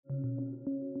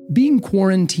Being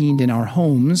quarantined in our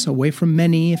homes, away from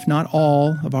many, if not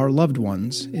all, of our loved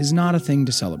ones, is not a thing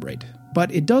to celebrate. But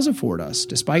it does afford us,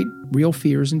 despite real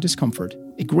fears and discomfort,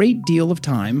 a great deal of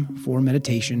time for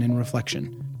meditation and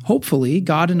reflection. Hopefully,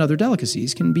 God and other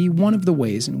delicacies can be one of the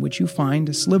ways in which you find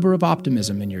a sliver of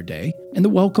optimism in your day and the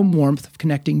welcome warmth of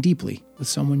connecting deeply with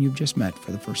someone you've just met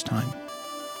for the first time.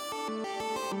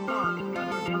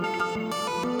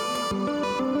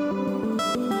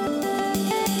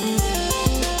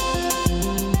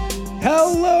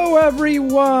 Hello,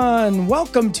 everyone!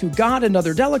 Welcome to God and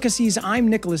Other Delicacies. I'm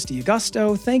Nicholas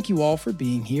D'Augusto. Thank you all for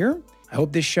being here. I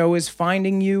hope this show is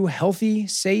finding you healthy,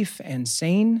 safe, and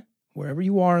sane wherever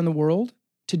you are in the world.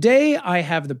 Today, I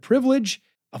have the privilege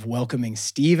of welcoming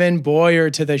Stephen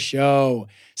Boyer to the show.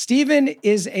 Stephen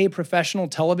is a professional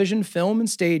television, film, and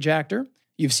stage actor.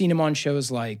 You've seen him on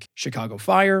shows like Chicago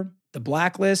Fire, The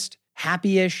Blacklist,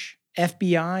 Happy-ish,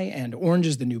 FBI, and Orange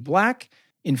is the New Black.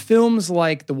 In films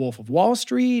like The Wolf of Wall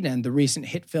Street and the recent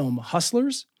hit film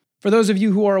Hustlers. For those of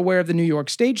you who are aware of the New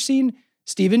York stage scene,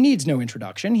 Stephen needs no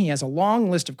introduction. He has a long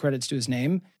list of credits to his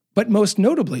name, but most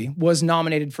notably was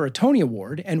nominated for a Tony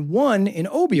Award and won an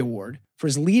Obie Award for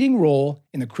his leading role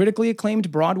in the critically acclaimed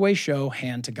Broadway show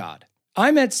Hand to God. I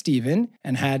met Stephen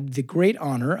and had the great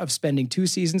honor of spending 2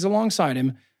 seasons alongside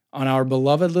him on our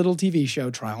beloved little TV show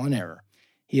Trial and Error.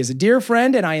 He is a dear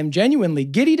friend, and I am genuinely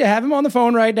giddy to have him on the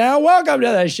phone right now. Welcome to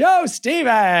the show,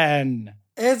 Stephen!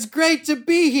 It's great to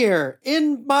be here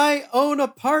in my own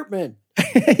apartment.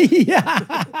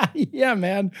 Yeah,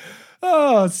 man.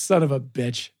 Oh, son of a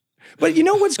bitch. But you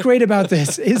know what's great about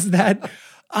this is that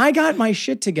I got my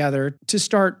shit together to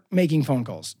start making phone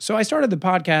calls. So I started the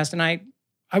podcast, and I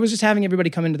was just having everybody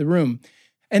come into the room.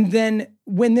 And then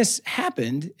when this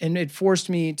happened, and it forced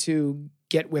me to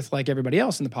get with like everybody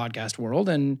else in the podcast world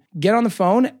and get on the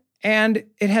phone. And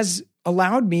it has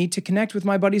allowed me to connect with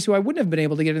my buddies who I wouldn't have been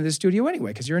able to get into the studio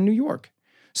anyway, because you're in New York.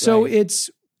 So Right.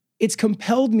 it's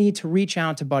compelled me to reach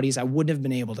out to buddies I wouldn't have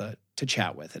been able to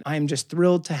chat with. And I am just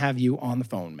thrilled to have you on the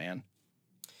phone, man.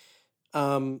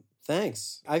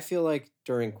 Thanks. I feel like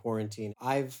during quarantine,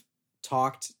 I've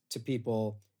talked to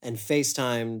people and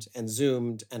FaceTimed and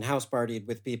Zoomed and house partied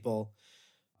with people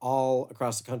all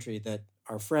across the country that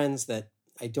are friends that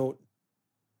I don't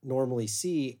normally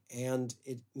see. And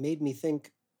it made me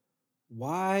think,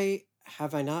 why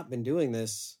have I not been doing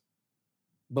this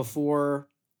before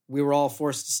we were all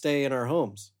forced to stay in our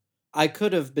homes? I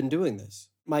could have been doing this.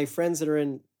 My friends that are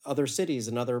in other cities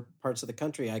and other parts of the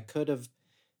country, I could have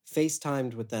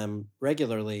FaceTimed with them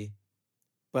regularly,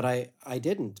 but I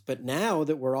didn't. But now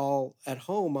that we're all at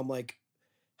home, I'm like,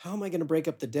 how am I going to break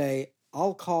up the day?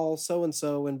 I'll call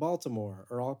so-and-so in Baltimore,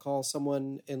 or I'll call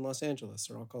someone in Los Angeles,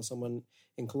 or I'll call someone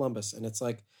in Columbus. And it's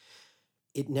like,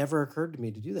 it never occurred to me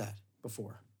to do that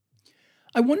before.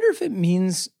 I wonder if it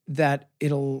means that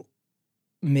it'll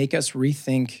make us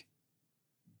rethink.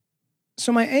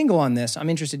 So my angle on this, I'm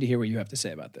interested to hear what you have to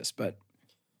say about this, but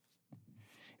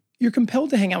you're compelled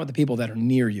to hang out with the people that are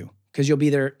near you because you'll be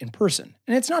there in person.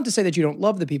 And it's not to say that you don't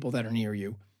love the people that are near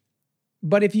you,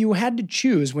 but if you had to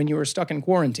choose when you were stuck in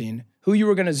quarantine who you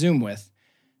were going to Zoom with,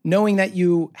 knowing that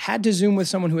you had to Zoom with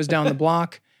someone who was down the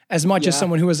block as much as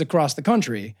someone who was across the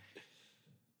country,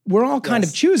 we're all kind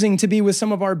of choosing to be with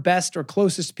some of our best or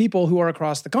closest people who are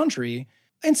across the country.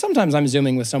 And sometimes I'm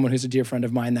Zooming with someone who's a dear friend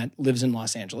of mine that lives in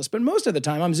Los Angeles. But most of the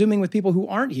time I'm Zooming with people who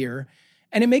aren't here.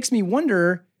 And it makes me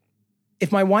wonder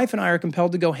if my wife and I are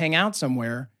compelled to go hang out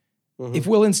somewhere, if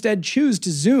we'll instead choose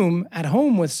to Zoom at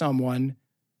home with someone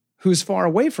who's far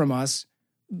away from us,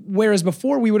 whereas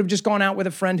before we would have just gone out with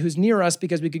a friend who's near us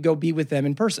because we could go be with them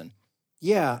in person.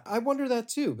 Yeah, I wonder that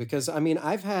too, because I mean,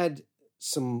 I've had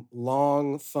some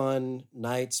long, fun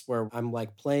nights where I'm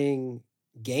like playing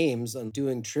games and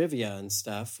doing trivia and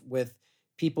stuff with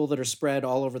people that are spread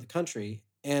all over the country.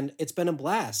 And it's been a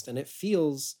blast, and it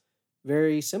feels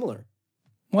very similar.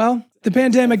 Well, the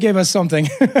pandemic gave us something.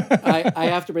 I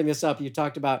have to bring this up. You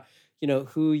talked about,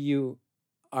 who you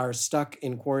are stuck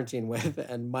in quarantine with.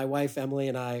 And my wife, Emily,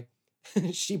 and I,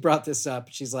 she brought this up.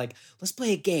 She's like, let's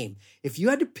play a game. If you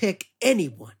had to pick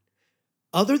anyone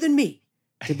other than me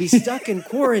to be stuck in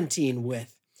quarantine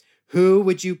with, who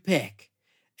would you pick?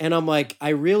 And I'm like, I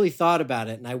really thought about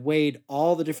it, and I weighed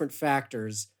all the different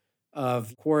factors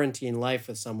of quarantine life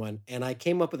with someone. And I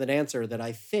came up with an answer that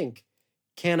I think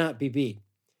cannot be beat.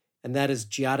 And that is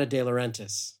Giada De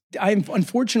Laurentiis. I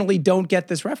unfortunately don't get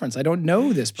this reference. I don't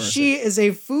know this person. She is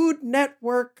a Food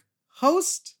Network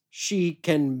host. She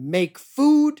can make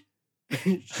food.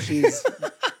 She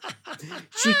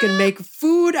can make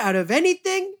food out of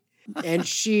anything. And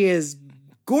she is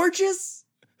gorgeous.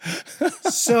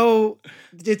 So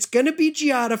it's going to be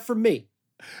giada for me.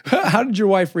 How did your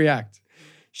wife react?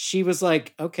 She was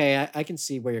like, okay, I can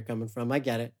see where you're coming from. I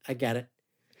get it.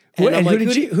 And I'm who like,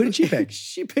 did she pick?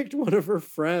 She picked one of her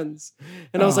friends.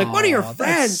 And I was like, what are your That's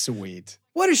friends? sweet.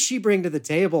 What does she bring to the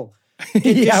table? Does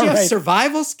Yeah, she have right.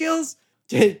 survival skills?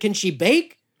 Can she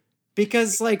bake?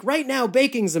 Because like right now,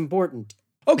 baking's important.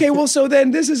 Okay, well, so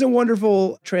then this is a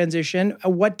wonderful transition.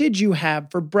 What did you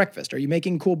have for breakfast? Are you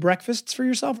making cool breakfasts for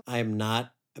yourself? I am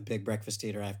not a big breakfast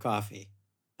eater. I have coffee.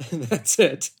 That's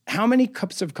it. How many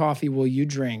cups of coffee will you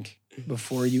drink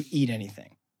before you eat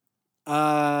anything?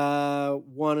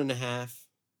 1.5.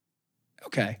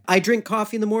 Okay. I drink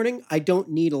coffee in the morning. I don't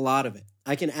need a lot of it.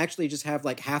 I can actually just have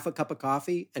like half a cup of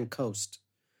coffee and coast,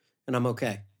 and I'm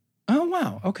okay Oh,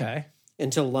 wow. Okay.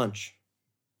 until lunch.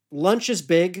 Lunch is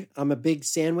big. I'm a big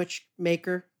sandwich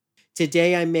maker.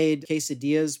 Today I made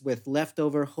quesadillas with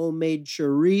leftover homemade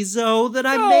chorizo that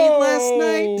I made last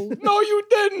night. No, you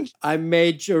didn't. I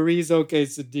made chorizo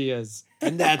quesadillas,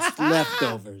 and that's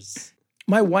leftovers.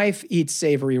 My wife eats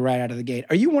savory right out of the gate.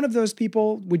 Are you one of those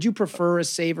people? Would you prefer a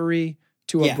savory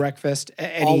to a Yeah. breakfast?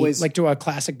 Always. Like to a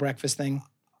classic breakfast thing?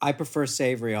 I prefer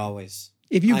savory always.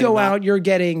 If you I'm go not- out, you're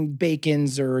getting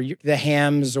bacons or the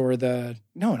hams or the...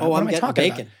 No, Oh, what I'm am I getting talking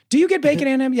bacon. about? Do you get bacon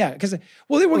and ham? Yeah, because...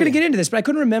 Well, we're going to yeah. get into this, but I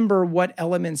couldn't remember what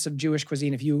elements of Jewish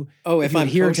cuisine, if you if you I'm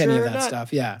adhere to any kosher of or that not?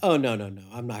 stuff. Yeah. Oh, no.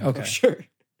 I'm not Okay. kosher.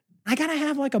 I got to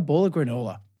have like a bowl of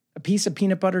granola, a piece of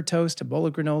peanut butter toast, a bowl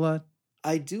of granola.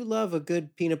 I do love a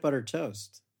good peanut butter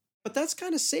toast, but that's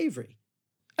kind of savory.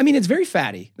 I mean, it's very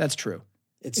fatty. That's true.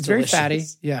 It's very delicious. fatty.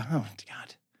 Yeah. Oh,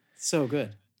 God. So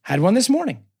good. Had one this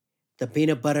morning. The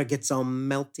peanut butter gets all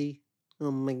melty.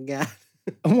 Oh my God.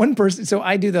 One person, so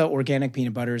I do the organic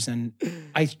peanut butters, and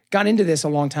I got into this a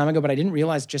long time ago, but I didn't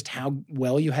realize just how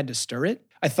well you had to stir it.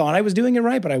 I thought I was doing it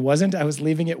right, but I wasn't. I was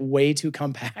leaving it way too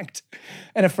compact.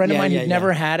 And a friend of mine who'd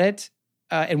never had it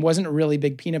and wasn't a really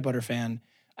big peanut butter fan,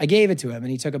 I gave it to him,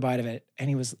 and he took a bite of it, and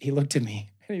he looked at me,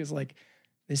 and he was like,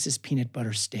 "This is peanut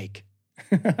butter steak."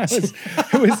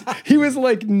 He was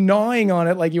like gnawing on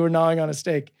it like you were gnawing on a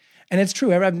steak. And it's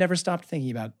true. I've never stopped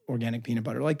thinking about organic peanut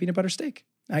butter, like peanut butter steak.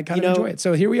 I kind of enjoy it.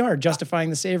 So here we are, justifying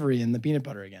the savory in the peanut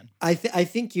butter again. I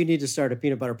think you need to start a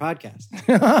peanut butter podcast.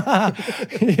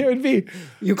 It would be.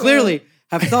 You clearly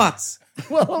have thoughts.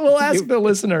 Well, we'll ask the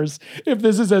listeners if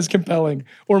this is as compelling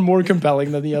or more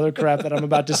compelling than the other crap that I'm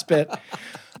about to spit.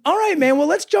 All right, man. Well,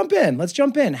 let's jump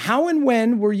in. How and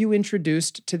when were you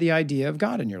introduced to the idea of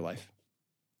God in your life?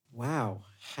 Wow.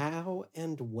 How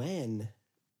and when?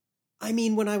 I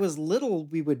mean, when I was little,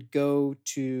 we would go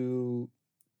to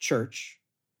church.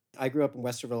 I grew up in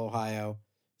Westerville, Ohio,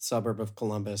 suburb of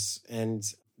Columbus, and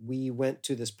we went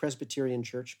to this Presbyterian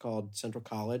church called Central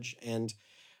College, and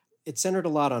it centered a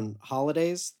lot on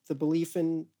holidays, the belief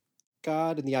in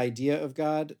God and the idea of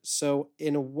God. So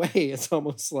in a way, it's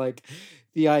almost like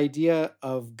the idea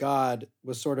of God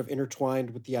was sort of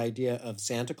intertwined with the idea of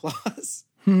Santa Claus.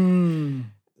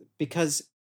 Because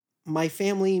my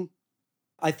family,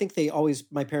 I think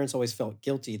my parents always felt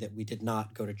guilty that we did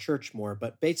not go to church more.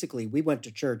 But basically, we went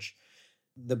to church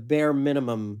the bare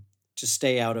minimum to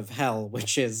stay out of hell,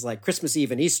 which is like Christmas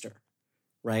Eve and Easter,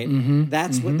 right?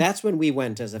 That's when we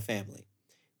went as a family.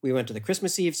 We went to the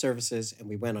Christmas Eve services and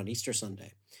we went on Easter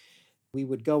Sunday. We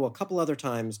would go a couple other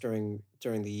times during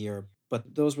the year,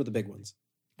 but those were the big ones.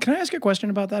 Can I ask a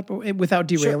question about that, but without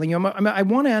derailing you? I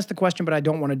want to ask the question, but I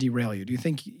don't want to derail you. Do you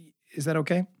think, is that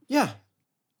okay? Yeah.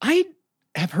 I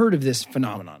have heard of this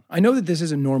phenomenon. I know that this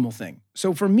is a normal thing.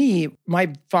 So for me,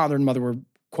 my father and mother were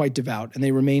quite devout, and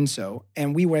they remain so.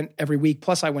 And we went every week.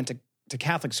 Plus, I went to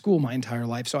Catholic school my entire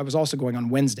life. So I was also going on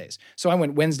Wednesdays. So I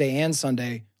went Wednesday and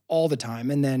Sunday all the time.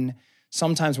 And then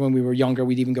sometimes when we were younger,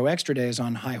 we'd even go extra days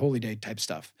on High Holy Day type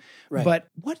stuff. Right. But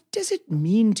what does it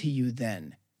mean to you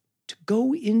then to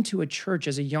go into a church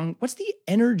as what's the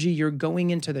energy you're going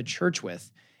into the church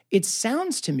with? It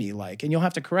sounds to me like, and you'll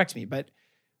have to correct me, but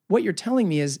what you're telling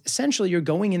me is essentially you're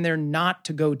going in there not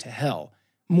to go to hell,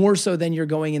 more so than you're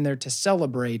going in there to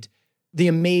celebrate the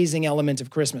amazing element of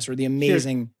Christmas or the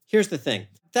amazing... Here's the thing.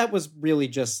 That was really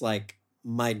just like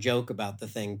my joke about the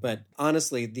thing. But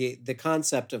honestly, the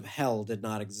concept of hell did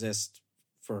not exist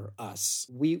for us.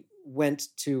 We went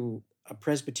to a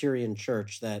Presbyterian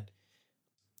church that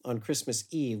on Christmas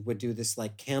Eve would do this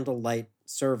like candlelight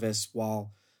service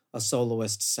while a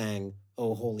soloist sang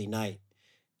 "O Holy Night."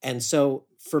 And so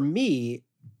for me,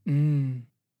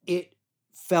 it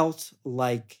felt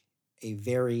like a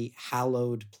very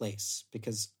hallowed place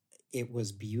because it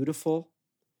was beautiful.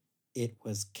 It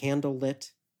was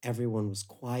candlelit. Everyone was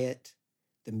quiet.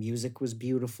 The music was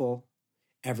beautiful.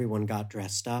 Everyone got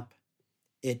dressed up.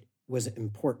 it was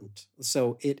important.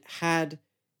 So it had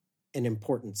an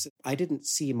importance. I didn't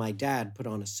see my dad put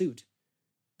on a suit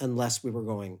unless we were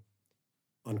going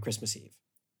on Christmas Eve.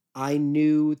 I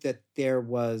knew that there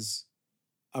was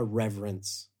a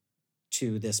reverence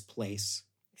to this place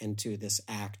and to this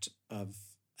act of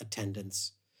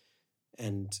attendance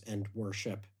and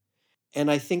worship. And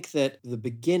I think that the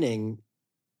beginning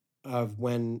of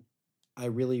when I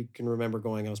really can remember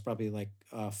going, I was probably like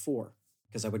 4,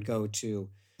 because I would go to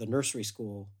the nursery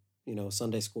school,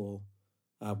 Sunday school,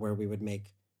 where we would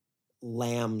make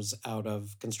lambs out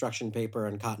of construction paper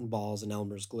and cotton balls and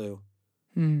Elmer's glue.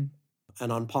 Hmm.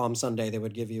 And on Palm Sunday, they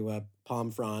would give you a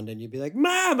palm frond, and you'd be like,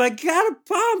 Mom, I got a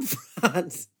palm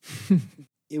frond.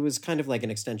 It was kind of like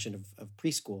an extension of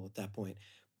preschool at that point.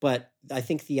 But I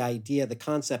think the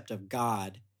concept of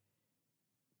God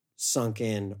sunk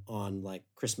in on like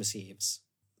Christmas Eves,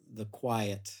 the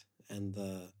quiet and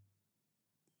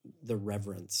the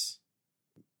reverence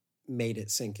made it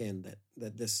sink in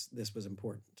that this was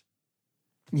important.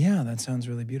 Yeah, that sounds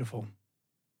really beautiful.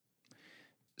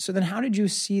 So then how did you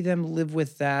see them live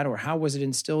with that, or how was it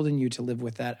instilled in you to live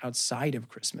with that outside of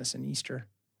Christmas and Easter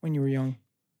when you were young?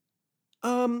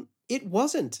 It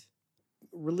wasn't.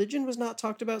 Religion was not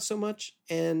talked about so much,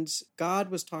 and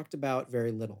God was talked about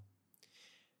very little.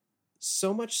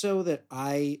 So much so that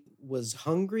I was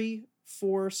hungry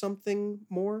for something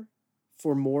more,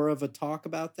 for more of a talk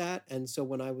about that. And so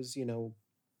when I was,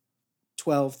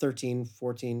 12, 13,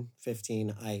 14,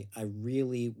 15, I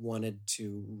really wanted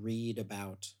to read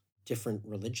about different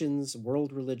religions,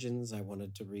 world religions. I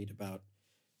wanted to read about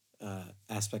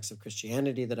aspects of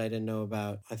Christianity that I didn't know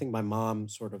about. I think my mom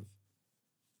sort of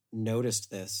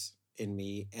noticed this in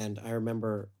me. And I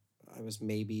remember I was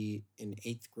maybe in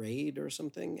 8th grade or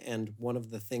something. And one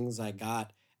of the things I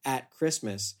got at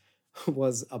Christmas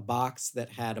was a box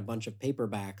that had a bunch of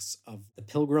paperbacks of The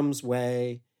Pilgrim's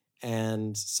Way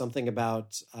and something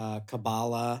about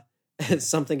Kabbalah,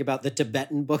 something about the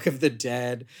Tibetan Book of the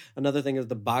Dead. Another thing is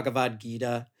the Bhagavad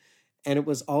Gita. And it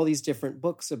was all these different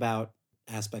books about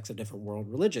aspects of different world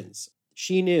religions.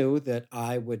 She knew that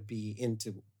I would be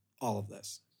into all of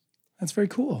this. That's very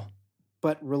cool.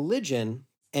 But religion,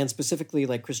 and specifically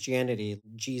like Christianity,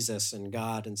 Jesus and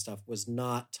God and stuff, was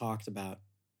not talked about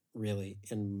really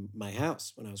in my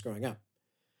house when I was growing up.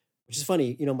 Which is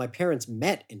funny, my parents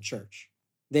met in church.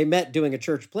 They met doing a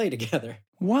church play together.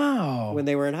 Wow. When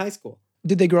they were in high school.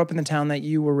 Did they grow up in the town that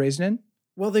you were raised in?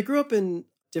 Well, they grew up in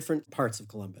different parts of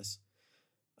Columbus.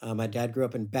 My dad grew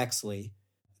up in Bexley.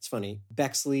 It's funny.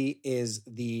 Bexley is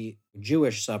the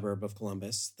Jewish suburb of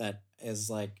Columbus that is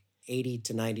like 80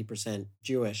 to 90%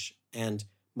 Jewish. And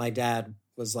my dad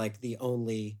was like the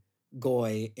only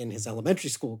goy in his elementary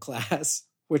school class,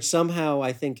 which somehow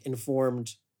I think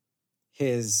informed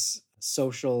his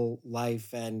social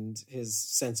life and his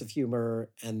sense of humor,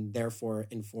 and therefore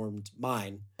informed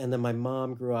mine. And then my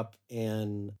mom grew up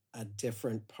in a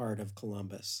different part of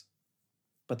Columbus,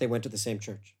 but they went to the same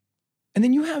church. And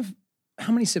then you have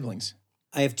how many siblings?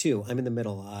 I have 2. I'm in the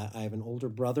middle. I have an older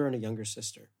brother and a younger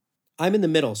sister. I'm in the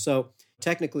middle. So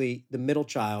technically the middle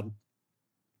child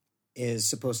is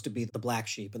supposed to be the black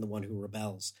sheep and the one who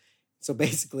rebels. So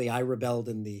basically I rebelled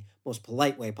in the most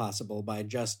polite way possible by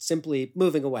just simply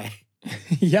moving away.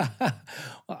 Yeah.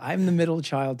 Well, I'm the middle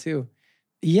child too.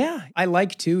 Yeah. I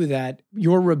like too that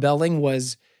your rebelling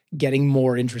was getting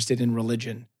more interested in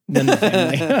religion than the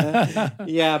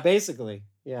family. Yeah, basically.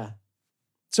 Yeah.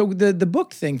 So the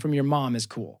book thing from your mom is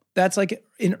cool. That's like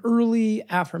an early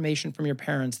affirmation from your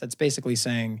parents that's basically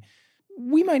saying,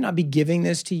 we might not be giving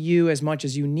this to you as much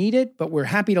as you need it, but we're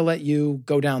happy to let you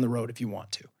go down the road if you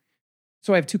want to.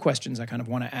 So I have 2 questions I kind of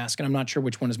want to ask, and I'm not sure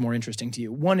which one is more interesting to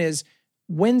you. One is,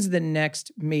 when's the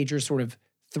next major sort of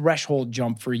threshold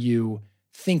jump for you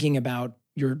thinking about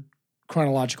your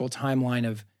chronological timeline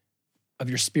of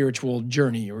your spiritual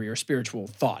journey or your spiritual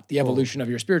thought, the evolution of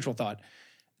your spiritual thought?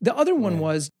 The other one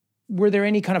was, were there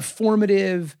any kind of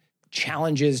formative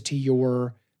challenges to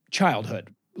your childhood?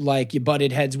 Like you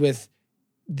butted heads with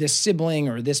this sibling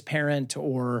or this parent,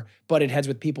 or butted heads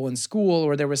with people in school,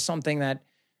 or there was something that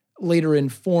later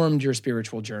informed your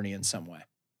spiritual journey in some way?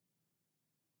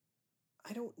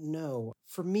 I don't know.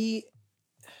 For me,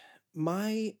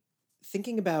 my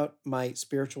thinking about my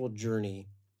spiritual journey,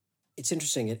 it's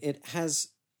interesting. It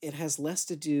has less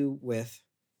to do with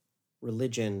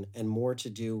religion and more to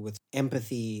do with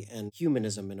empathy and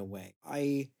humanism in a way.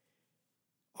 I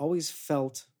always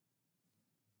felt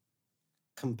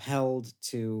compelled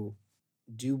to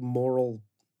do moral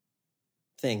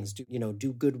things,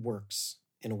 do good works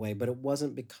in a way, but it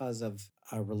wasn't because of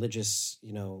a religious,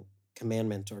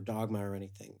 commandment or dogma or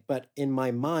anything. But in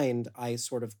my mind, I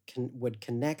sort of would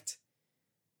connect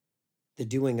the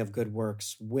doing of good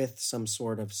works with some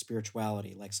sort of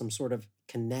spirituality, like some sort of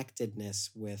connectedness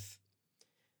with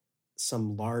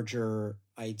some larger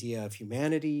idea of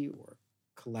humanity or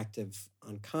collective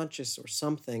unconscious or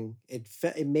something.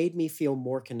 It made me feel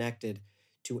more connected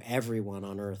to everyone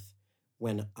on earth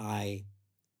when I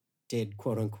did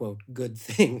quote unquote good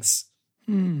things.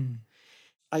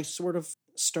 I sort of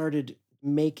started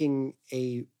making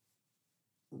a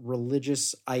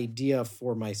religious idea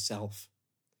for myself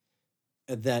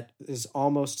that is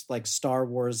almost like Star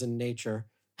Wars in nature,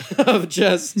 of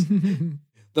just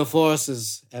the force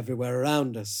is everywhere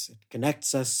around us. It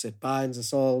connects us. It binds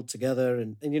us all together.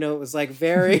 And it was like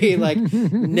very like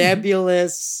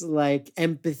nebulous, like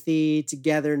empathy,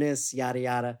 togetherness, yada,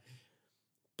 yada.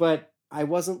 But I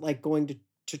wasn't like going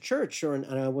to church and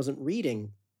I wasn't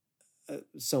reading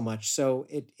so much. So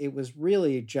it was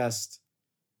really just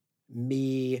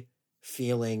me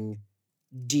feeling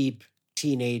deep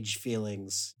teenage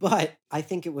feelings. But I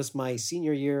think it was my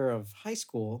senior year of high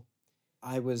school.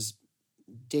 I was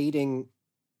dating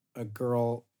a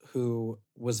girl who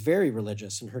was very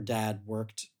religious, and her dad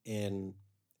worked in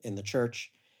the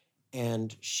church,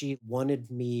 and she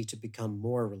wanted me to become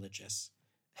more religious.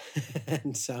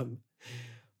 And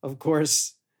of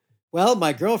course, well,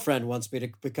 my girlfriend wants me to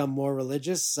become more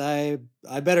religious. I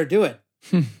better do it.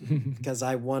 Because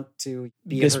I want to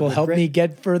be. This will help me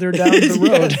get further down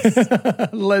the road.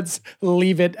 Let's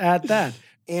leave it at that.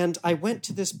 And I went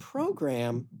to this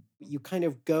program. You kind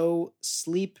of go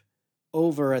sleep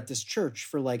over at this church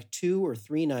for like 2 or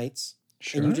 3 nights.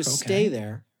 Sure, and you just stay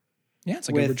there. Yeah, it's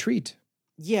like a retreat.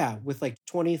 Yeah, with like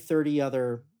 20, 30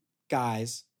 other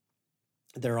guys.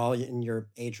 They're all in your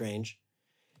age range.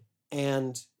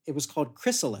 And it was called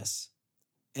Chrysalis.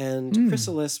 And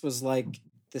Chrysalis was like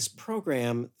this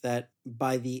program that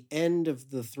by the end of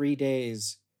the 3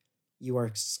 days, you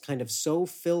are kind of so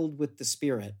filled with the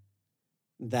Spirit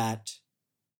that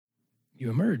you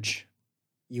emerge,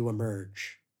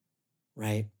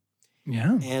 right?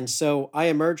 Yeah. And so I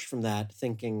emerged from that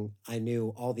thinking I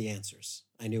knew all the answers.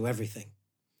 I knew everything.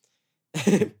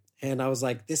 And I was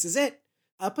like, this is it.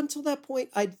 Up until that point,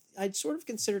 I'd sort of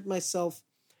considered myself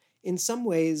in some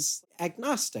ways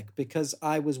agnostic, because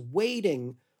I was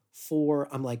waiting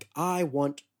I'm like, I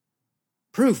want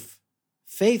proof.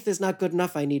 Faith is not good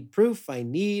enough. I need proof. I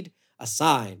need a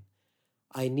sign.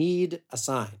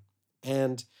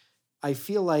 And I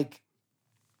feel like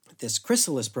this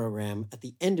Chrysalis program, at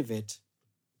the end of it,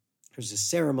 there's a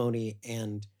ceremony,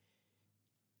 and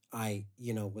I,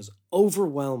 was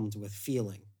overwhelmed with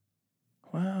feeling.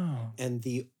 Wow. And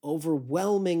the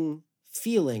overwhelming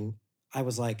feeling, I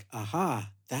was like,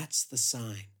 aha, that's the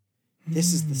sign.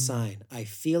 This is the sign. I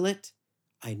feel it.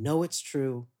 I know it's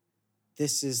true.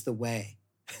 This is the way.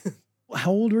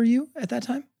 How old were you at that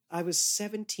time? I was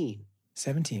 17.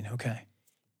 17, okay.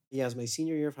 Yeah, it was my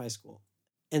senior year of high school.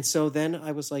 And so then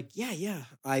I was like, yeah.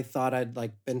 I thought I'd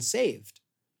like been saved,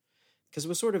 because it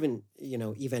was sort of an,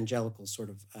 evangelical sort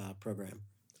of program.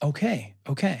 Okay.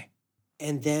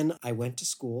 And then I went to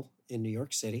school in New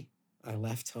York City. I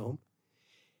left home,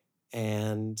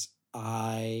 and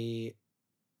I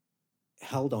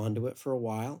held on to it for a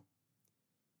while.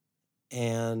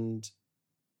 And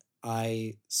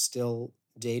I still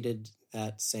dated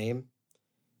that same.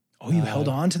 Oh, you held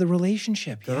on to the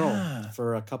relationship. Girl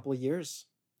for a couple of years.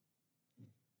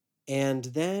 And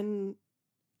then,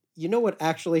 you know what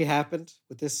actually happened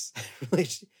with this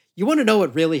relationship? You want to know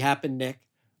what really happened, Nick?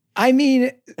 I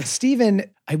mean, Stephen,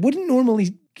 I wouldn't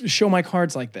normally show my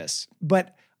cards like this,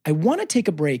 but I want to take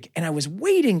a break, and I was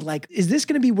waiting, like, is this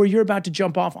going to be where you're about to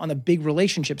jump off on the big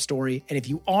relationship story? And if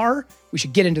you are, we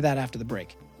should get into that after the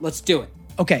break. Let's do it.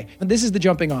 Okay, but this is the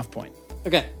jumping off point.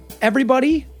 Okay.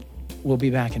 Everybody, we'll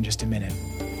be back in just a minute.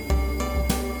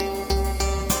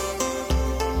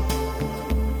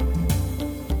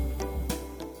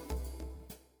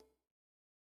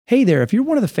 Hey there, if you're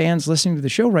one of the fans listening to the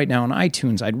show right now on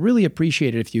iTunes, I'd really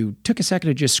appreciate it if you took a second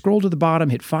to just scroll to the bottom,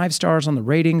 hit 5 stars on the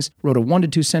ratings, wrote a 1 to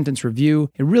 2 sentence review.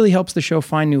 It really helps the show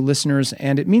find new listeners,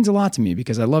 and it means a lot to me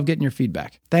because I love getting your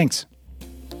feedback. Thanks.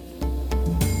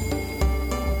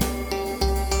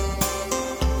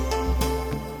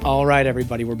 All right,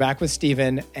 everybody, we're back with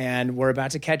Stephen, and we're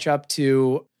about to catch up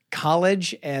to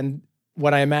college and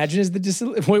what I imagine is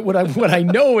what I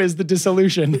know is the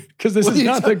dissolution, because this is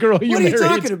not the girl you married. What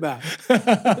are you talking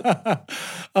about?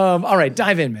 All right,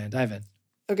 dive in, man. Dive in.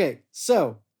 Okay,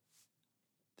 so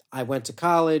I went to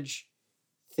college.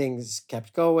 Things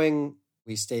kept going.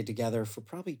 We stayed together for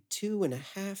probably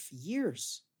 2.5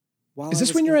 years. while Is I this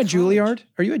was when you're in at college. Juilliard?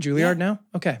 Are you at Juilliard Yeah. now?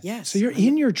 Okay. Yes. So you're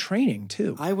in your training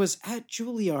too. I was at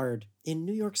Juilliard in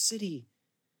New York City,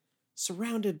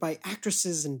 surrounded by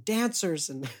actresses and dancers.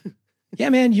 And Yeah,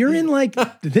 man, you're in like,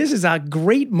 this is a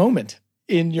great moment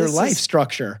in your This life is-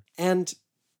 structure. And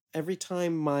every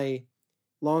time my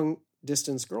long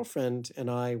distance girlfriend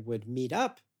and I would meet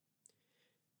up,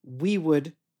 we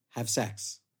would have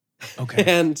sex. Okay.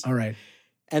 And All right.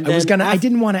 and I then I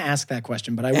didn't want to ask that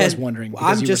question, but I was and wondering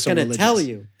because I'm you just were so going to tell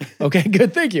religious. you. Okay,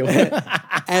 good. Thank you.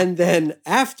 And then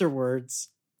afterwards,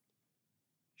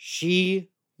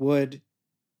 she would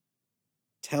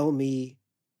tell me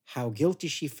how guilty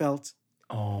she felt,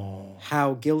 Oh.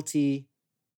 how guilty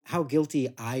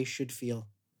I should feel,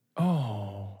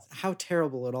 Oh. how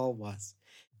terrible it all was.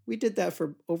 We did that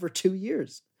for over 2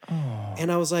 years. Oh.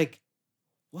 And I was like,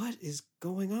 what is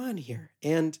going on here?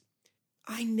 And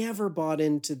I never bought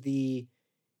into the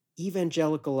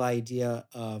evangelical idea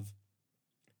of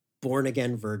born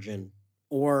again virgin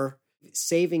or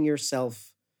saving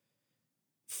yourself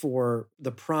for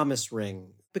the promise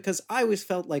ring, because I always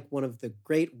felt like one of the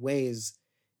great ways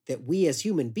that we as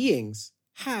human beings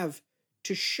have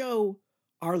to show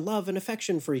our love and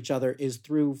affection for each other is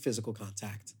through physical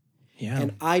contact. Yeah.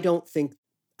 And I don't think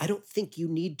you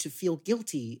need to feel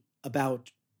guilty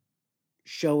about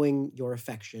showing your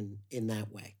affection in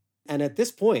that way. And at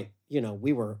this point,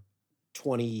 we were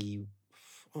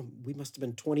we must have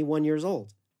been 21 years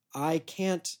old. I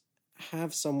can't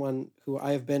have someone who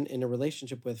I have been in a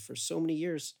relationship with for so many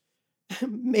years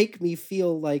make me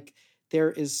feel like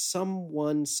there is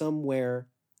someone somewhere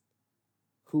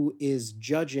who is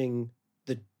judging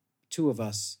the two of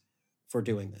us for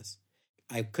doing this.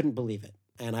 I couldn't believe it,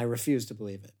 and I refused to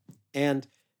believe it. And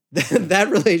that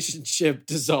relationship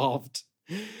dissolved.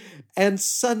 And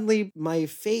suddenly my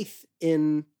faith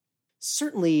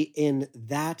certainly in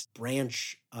that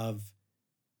branch of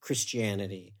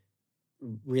Christianity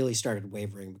really started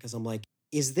wavering, because I'm like,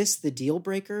 is this the deal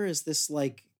breaker? Is this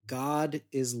like God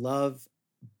is love,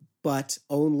 but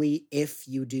only if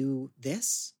you do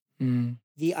this? Mm.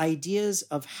 The ideas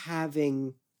of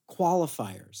having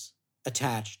qualifiers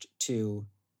attached to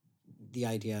the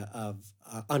idea of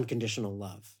unconditional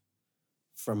love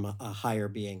from a higher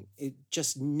being, it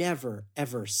just never,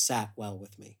 ever sat well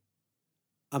with me.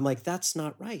 I'm like, that's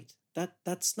not right.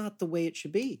 That's not the way it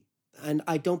should be. And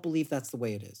I don't believe that's the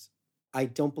way it is. I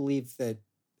don't believe that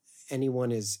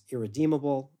anyone is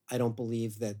irredeemable. I don't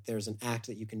believe that there's an act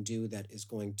that you can do that is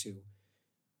going to,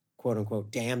 quote unquote,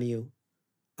 damn you.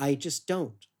 I just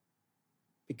don't.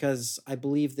 Because I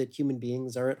believe that human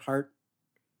beings are at heart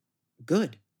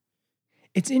good.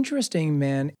 It's interesting,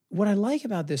 man. What I like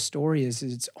about this story is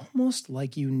it's almost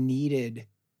like you needed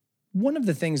one of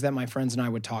the things that my friends and I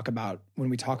would talk about when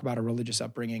we talk about a religious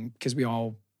upbringing, because we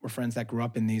all were friends that grew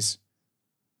up in these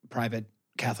private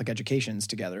Catholic educations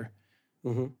together,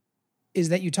 is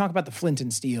that you talk about the flint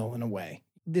and steel in a way.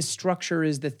 This structure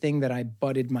is the thing that I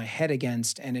butted my head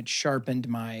against, and it sharpened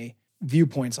my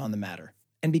viewpoints on the matter.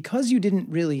 And because you didn't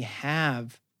really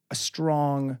have a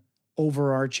strong,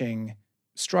 overarching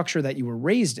structure that you were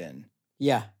raised in,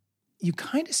 Yeah. you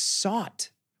kind of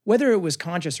sought, whether it was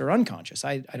conscious or unconscious,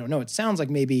 I don't know. It sounds like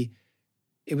maybe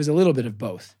it was a little bit of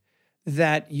both,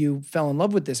 that you fell in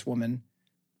love with this woman,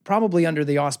 probably under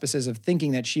the auspices of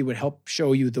thinking that she would help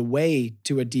show you the way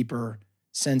to a deeper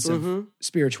sense of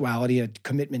spirituality, a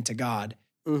commitment to God.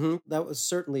 That was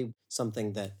certainly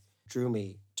something that drew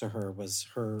me to her, was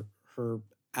her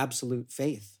absolute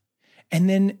faith. And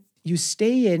then you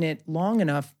stay in it long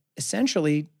enough,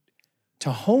 essentially,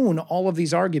 to hone all of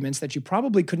these arguments that you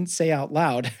probably couldn't say out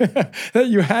loud, that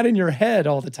you had in your head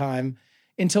all the time,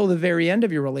 until the very end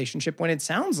of your relationship, when it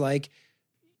sounds like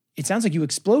you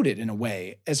exploded in a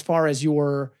way as far as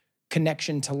your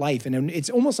connection to life. And it's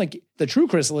almost like the true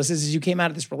chrysalis is you came out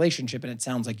of this relationship and it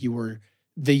sounds like you were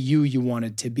the you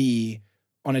wanted to be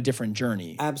on a different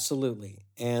journey. Absolutely.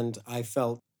 And I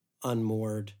felt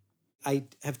unmoored. I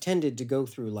have tended to go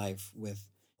through life with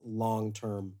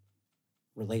long-term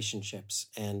relationships,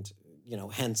 and,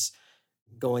 hence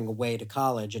going away to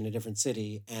college in a different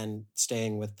city and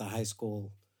staying with the high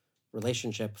school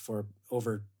relationship for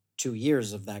over 2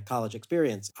 years of that college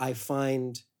experience. I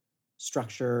find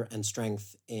structure and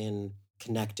strength in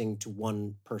connecting to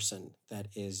one person that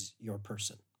is your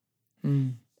person,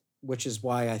 which is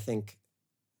why I think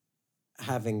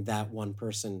having that one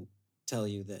person tell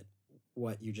you that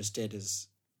what you just did is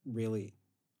really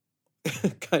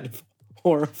kind of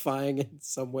horrifying in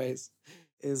some ways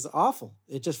is awful.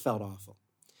 It just felt awful.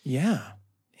 Yeah.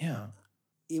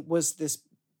 It was this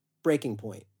breaking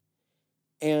point.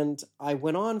 And I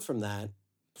went on from that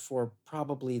for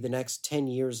probably the next 10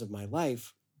 years of my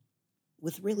life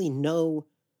with really no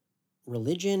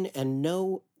religion and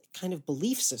no kind of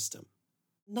belief system.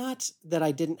 Not that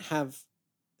I didn't have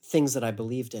things that I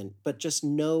believed in, but just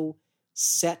no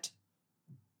set.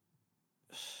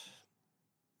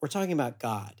 We're talking about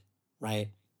God, right?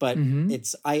 But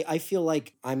I feel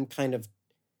like I'm kind of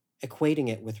equating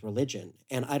it with religion.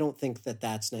 And I don't think that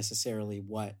that's necessarily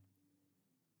what,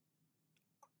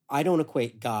 I don't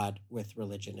equate God with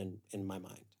religion in my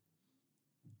mind.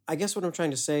 I guess what I'm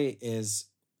trying to say is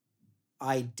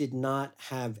I did not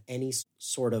have any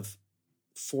sort of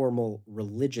formal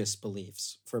religious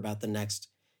beliefs for about the next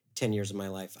 10 years of my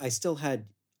life. I still had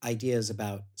ideas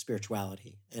about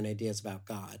spirituality and ideas about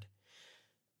God.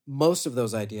 Most of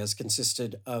those ideas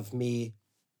consisted of me,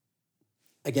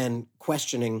 again,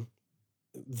 questioning,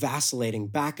 vacillating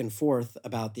back and forth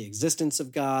about the existence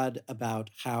of God, about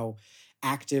how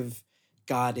active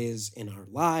God is in our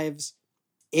lives,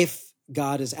 if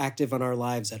God is active in our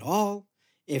lives at all,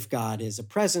 if God is a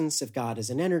presence, if God is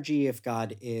an energy, if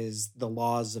God is the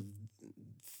laws of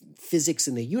physics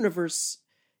in the universe,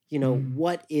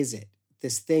 what is it?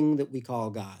 This thing that we call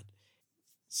God.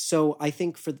 So I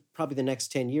think for probably the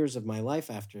next 10 years of my life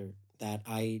after that,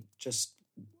 I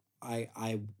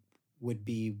would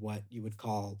be what you would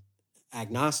call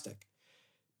agnostic,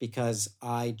 because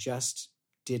I just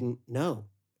didn't know,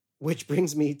 which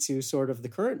brings me to sort of the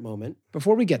current moment.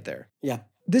 Before we get there. Yeah.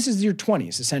 This is your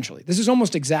 20s, essentially. This is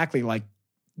almost exactly like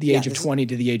the age of 20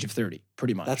 to the age of 30,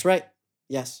 pretty much. That's right.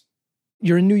 Yes.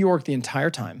 You're in New York the entire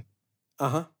time.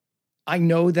 Uh-huh. I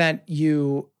know that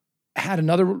you had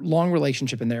another long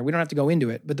relationship in there. We don't have to go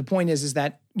into it. But the point is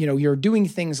that, you're doing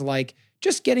things like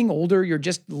just getting older. You're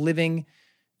just living.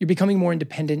 You're becoming more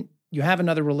independent. You have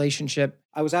another relationship.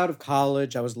 I was out of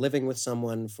college. I was living with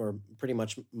someone for pretty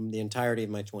much the entirety of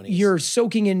my 20s. You're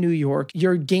soaking in New York.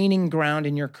 You're gaining ground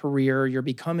in your career. You're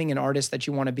becoming an artist that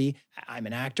you want to be. I'm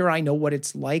an actor. I know what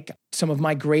it's like. Some of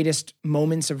my greatest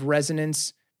moments of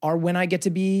resonance are when I get to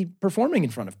be performing in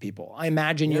front of people. I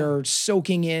imagine you're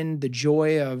soaking in the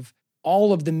joy of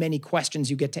all of the many questions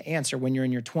you get to answer when you're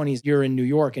in your 20s. You're in New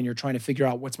York and you're trying to figure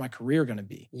out what's my career going to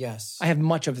be. Yes. I have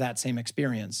much of that same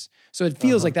experience. So it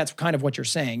feels like that's kind of what you're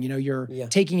saying. You're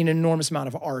taking an enormous amount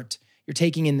of art. You're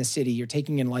taking in the city. You're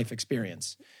taking in life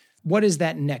experience. What is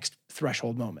that next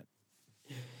threshold moment?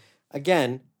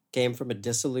 Again, came from a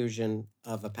disillusion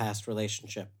of a past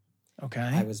relationship. Okay.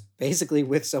 I was basically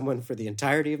with someone for the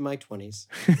entirety of my 20s.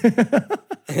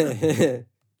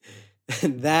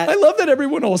 I love that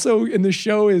everyone also in the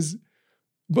show is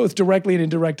both directly and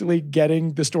indirectly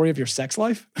getting the story of your sex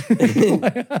life.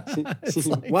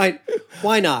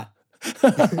 Why not?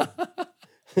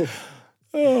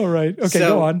 All right. Okay, so,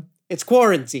 go on. It's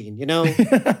quarantine,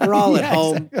 We're all at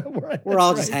home. Exactly. We're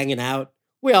all just hanging out.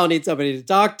 We all need somebody to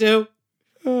talk to.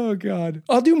 Oh, God.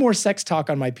 I'll do more sex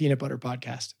talk on my peanut butter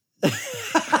podcast.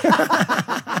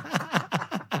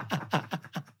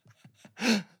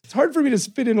 It's hard for me to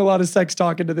spit in a lot of sex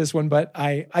talk into this one, but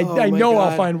I know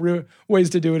I'll find ways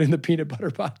to do it in the peanut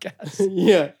butter podcast.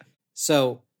 Yeah.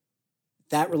 So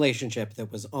that relationship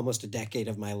that was almost a decade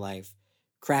of my life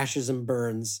crashes and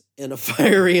burns in a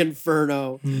fiery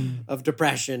inferno of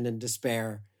depression and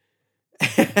despair.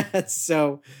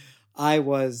 So I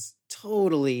was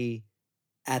totally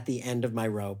at the end of my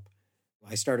rope.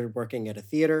 I started working at a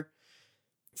theater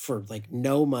for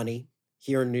no money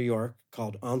here in New York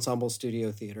called Ensemble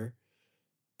Studio Theater.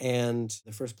 And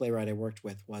the first playwright I worked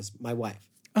with was my wife.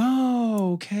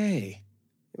 Oh, okay.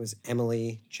 It was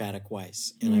Emily Chaddock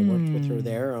Weiss. And I worked with her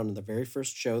there on the very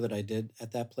first show that I did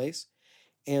at that place.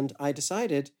 And I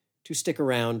decided to stick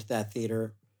around that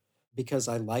theater because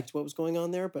I liked what was going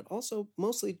on there, but also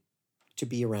mostly to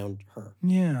be around her.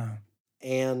 Yeah.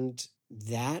 And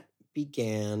that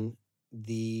began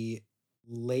the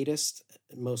latest,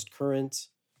 most current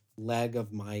leg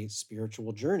of my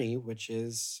spiritual journey, which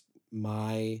is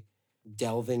my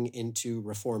delving into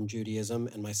Reform Judaism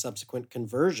and my subsequent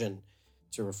conversion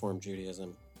to Reform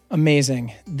Judaism.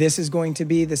 Amazing. This is going to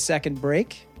be the second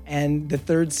break, and the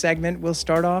third segment will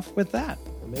start off with that.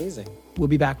 Amazing. We'll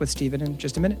be back with Stephen in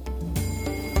just a minute.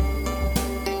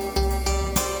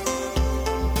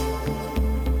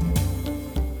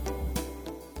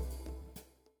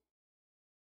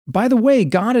 By the way,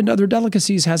 God and Other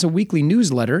Delicacies has a weekly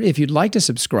newsletter. If you'd like to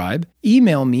subscribe,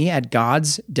 email me at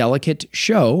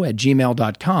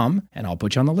godsdelicateshow@gmail.com, and I'll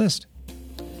put you on the list.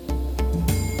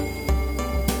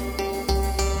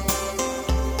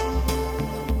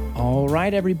 All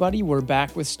right, everybody, we're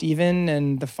back with Stephen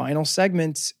and the final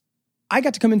segment. I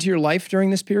got to come into your life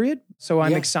during this period, so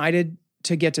I'm excited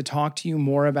to get to talk to you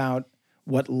more about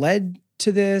what led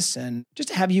to this and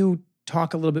just have you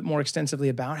talk a little bit more extensively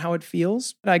about how it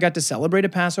feels. I got to celebrate a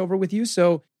Passover with you.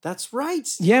 So That's right.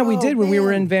 yeah, we Oh, did when we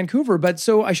were man. in Vancouver. But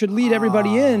so I should lead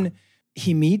everybody in.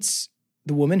 He meets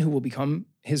the woman who will become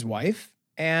his wife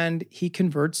and he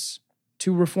converts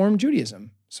to Reform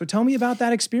Judaism. So tell me about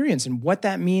that experience and what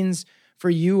that means for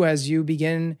you as you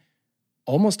begin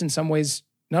almost in some ways,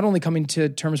 not only coming to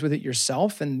terms with it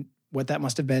yourself and what that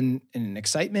must have been an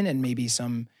excitement and maybe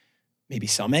some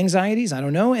anxieties, I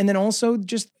don't know. And then also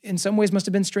just in some ways must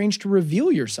have been strange to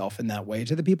reveal yourself in that way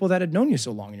to the people that had known you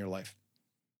so long in your life.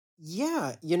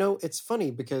 Yeah, it's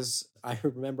funny because I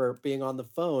remember being on the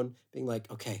phone being like,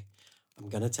 okay, I'm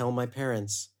going to tell my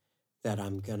parents that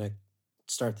I'm going to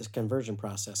start this conversion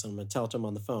process. I'm going to tell it to them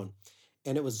on the phone.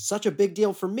 And it was such a big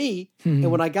deal for me.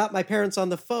 And when I got my parents on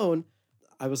the phone,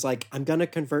 I was like, I'm going to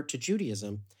convert to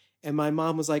Judaism. And my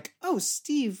mom was like, oh,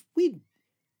 Steve,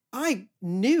 I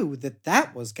knew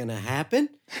that was going to happen.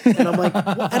 And I'm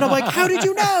like, how did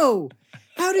you know?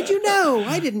 How did you know?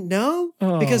 I didn't know.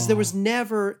 Because there was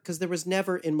never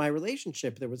in my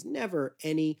relationship, it was never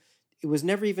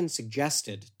even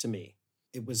suggested to me.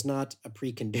 It was not a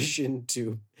precondition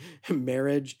to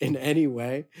marriage in any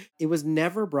way. It was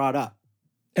never brought up.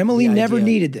 Emily never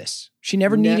needed this. She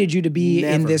never needed you to be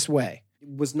in this way.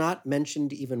 It was not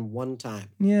mentioned even one time.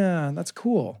 Yeah, that's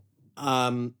cool.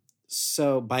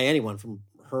 So by anyone from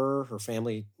her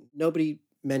family, nobody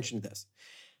mentioned this.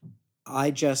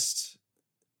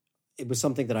 It was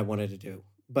something that I wanted to do.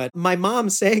 But my mom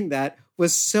saying that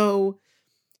was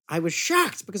I was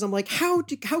shocked because I'm like, how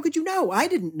could you know? I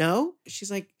didn't know.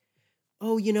 She's like,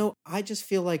 oh, I just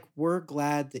feel like we're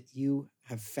glad that you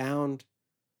have found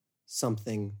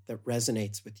something that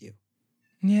resonates with you.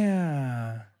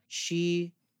 Yeah.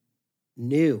 She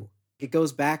knew. It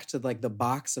goes back to like the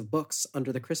box of books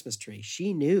under the Christmas tree.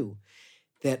 She knew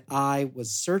that I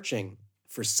was searching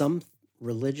for some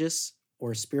religious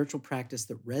or spiritual practice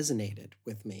that resonated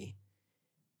with me.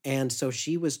 And so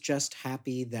she was just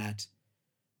happy that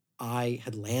I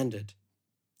had landed,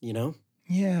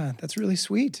 Yeah, that's really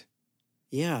sweet.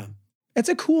 Yeah. It's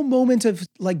a cool moment of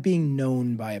like being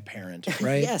known by a parent,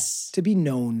 right? Yes. To be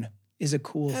known is a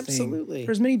cool thing. Absolutely.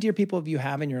 For as many dear people you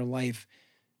have in your life,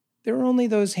 there are only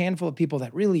those handful of people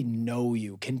that really know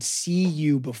you, can see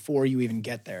you before you even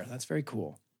get there. That's very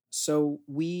cool. So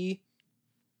who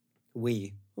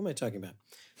am I talking about?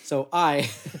 So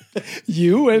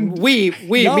you and me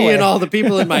and all the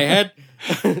people in my head.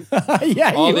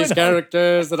 Yeah, all these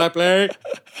characters that I play.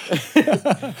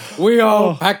 We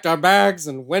all packed our bags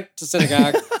and went to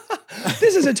synagogue.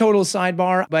 This is a total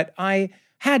sidebar, but I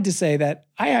had to say that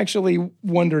I actually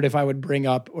wondered if I would bring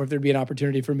up or if there'd be an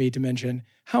opportunity for me to mention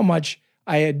how much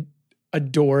I had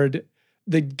adored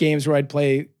the games where I'd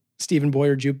play Stephen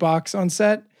Boyer jukebox on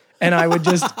set. And I would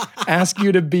just ask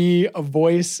you to be a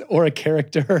voice or a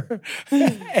character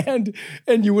and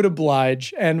you would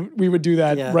oblige. And we would do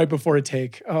that right before a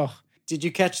take. Oh. Did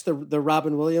you catch the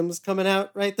Robin Williams coming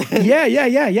out right then?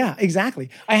 Yeah,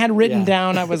 exactly. I had written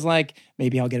down, I was like,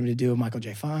 maybe I'll get him to do a Michael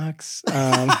J. Fox.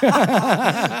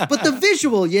 But the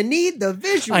visual, you need the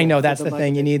visual. I know, that's the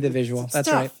thing. You need the visual.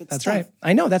 That's right. That's right.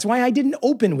 I know. That's why I didn't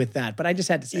open with that, but I just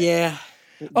had to say it. Yeah.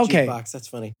 Okay. Jukebox, that's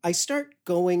funny. I start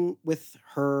going with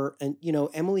her, and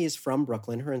Emily is from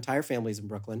Brooklyn. Her entire family's in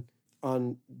Brooklyn.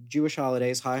 On Jewish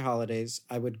holidays, high holidays,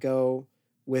 I would go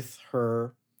with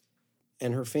her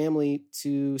and her family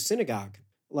to synagogue.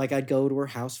 Like I'd go to her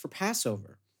house for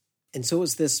Passover. And so it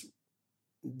was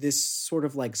this sort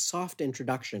of like soft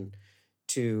introduction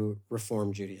to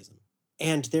Reform Judaism.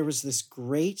 And there was this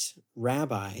great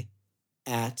rabbi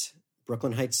at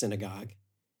Brooklyn Heights Synagogue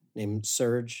named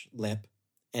Serge Lip.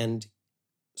 And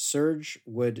Serge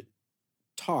would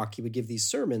talk, he would give these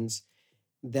sermons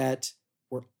that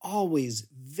were always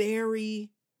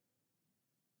very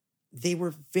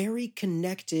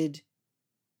connected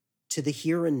to the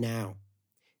here and now.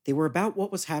 They were about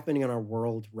what was happening in our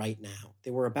world right now.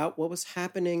 They were about what was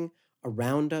happening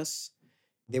around us.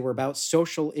 They were about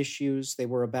social issues. They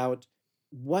were about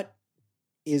what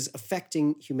is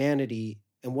affecting humanity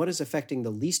and what is affecting the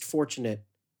least fortunate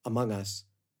among us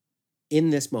in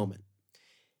this moment.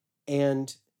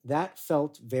 And that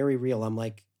felt very real. I'm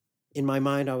like, in my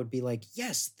mind, I would be like,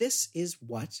 yes, this is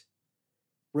what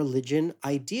religion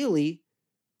ideally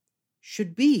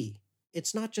should be.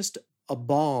 It's not just a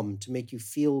balm to make you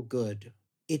feel good.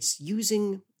 It's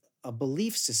using a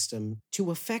belief system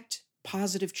to affect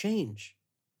positive change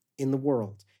in the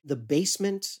world. The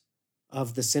basement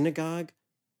of the synagogue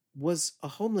was a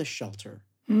homeless shelter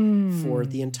for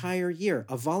the entire year,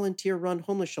 a volunteer-run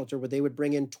homeless shelter where they would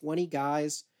bring in 20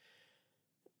 guys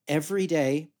every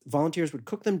day, volunteers would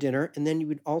cook them dinner, and then you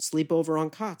would all sleep over on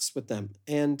cots with them.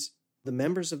 And the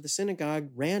members of the synagogue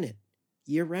ran it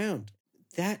year round.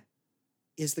 That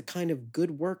is the kind of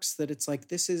good works that it's like,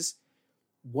 this is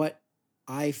what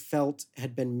I felt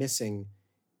had been missing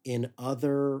in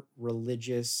other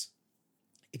religious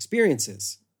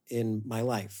experiences in my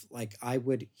life. Like, I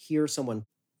would hear someone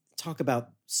talk about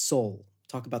soul,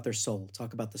 talk about their soul,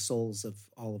 talk about the souls of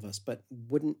all of us, but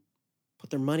wouldn't put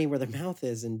their money where their mouth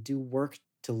is and do work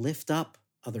to lift up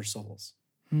other souls,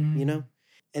 you know?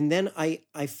 And then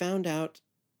I found out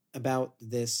about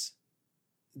this.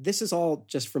 This is all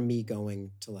just from me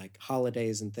going to like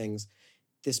holidays and things.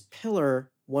 This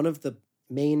pillar, one of the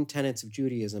main tenets of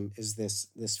Judaism is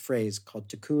this phrase called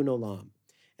Tikkun Olam.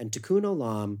 And Tikkun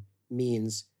Olam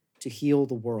means to heal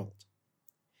the world.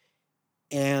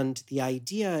 And the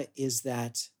idea is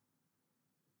that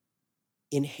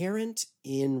inherent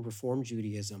in Reform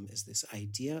Judaism is this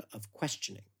idea of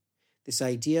questioning, this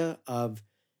idea of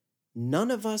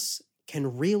none of us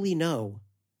can really know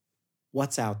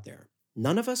what's out there.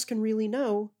 None of us can really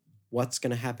know what's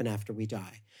going to happen after we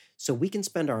die. So we can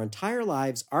spend our entire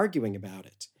lives arguing about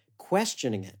it,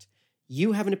 questioning it.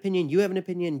 You have an opinion, you have an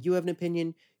opinion, you have an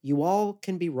opinion. You all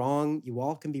can be wrong. You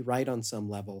all can be right on some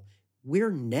level.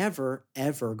 We're never,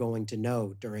 ever going to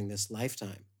know during this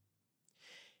lifetime.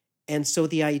 And so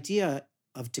the idea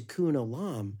of Tikkun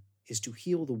Olam is to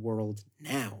heal the world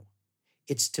now.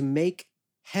 It's to make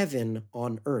heaven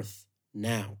on earth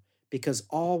now, because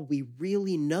all we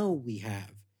really know we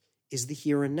have is the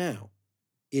here and now,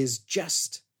 is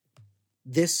just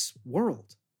this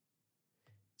world.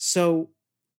 So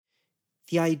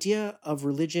the idea of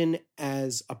religion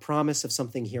as a promise of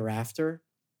something hereafter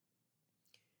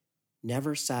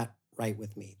never sat right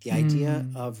with me. The idea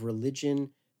of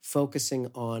religion focusing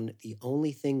on the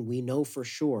only thing we know for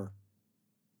sure,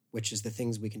 which is the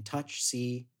things we can touch,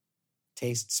 see,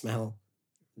 taste, smell,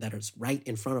 that is right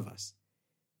in front of us.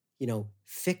 You know,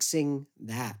 fixing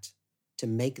that to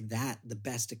make that the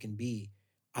best it can be.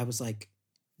 I was like,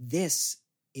 this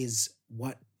is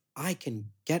what I can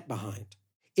get behind.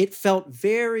 It felt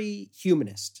very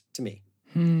humanist to me.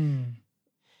 And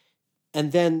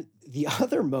then the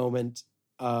other moment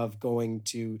of going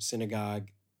to synagogue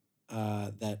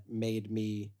that made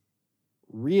me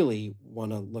really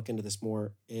want to look into this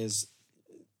more is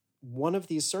one of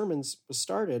these sermons was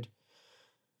started.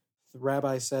 The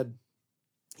rabbi said,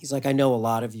 he's like, I know a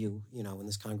lot of you, you know, in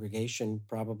this congregation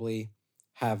probably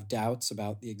have doubts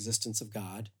about the existence of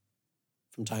God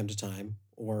from time to time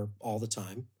or all the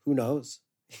time. Who knows?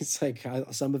 He's like,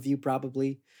 some of you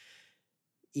probably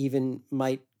even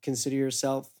might consider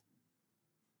yourself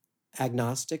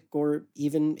agnostic or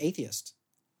even atheist.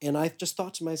 And I just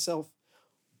thought to myself,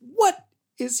 what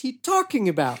is he talking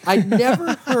about? I'd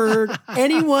never heard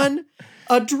anyone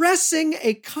addressing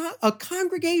a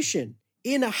congregation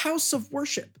in a house of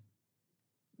worship,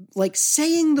 like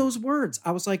saying those words.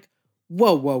 I was like,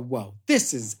 whoa, whoa, whoa,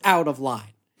 this is out of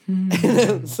line. And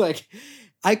it's like,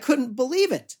 I couldn't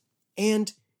believe it.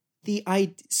 And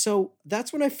so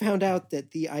that's when I found out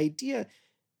that the idea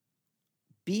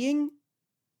being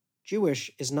Jewish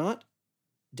is not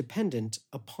dependent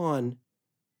upon,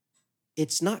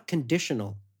 it's not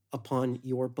conditional upon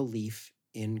your belief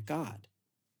in God.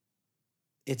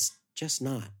 It's just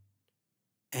not.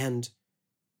 And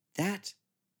that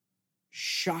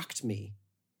shocked me.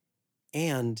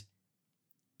 And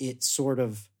it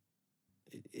spurred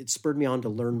me on to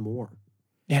learn more.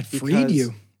 It freed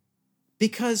you.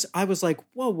 Because I was like,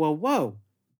 whoa, whoa, whoa.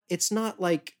 It's not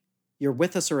like you're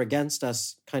with us or against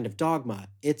us kind of dogma.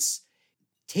 It's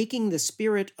taking the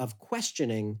spirit of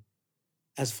questioning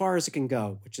as far as it can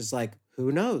go, which is like,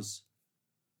 who knows?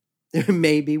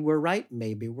 Maybe we're right,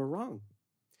 maybe we're wrong.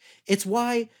 It's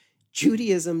why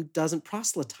Judaism doesn't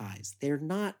proselytize. They're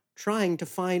not trying to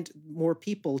find more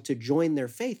people to join their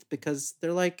faith because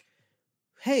they're like,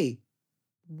 hey,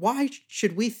 why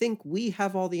should we think we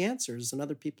have all the answers and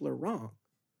other people are wrong?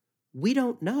 We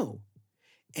don't know.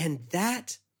 And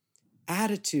that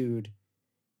attitude,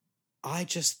 I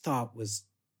just thought was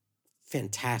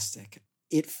fantastic.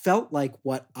 It felt like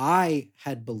what I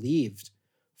had believed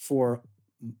for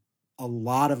a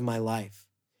lot of my life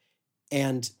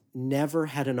and never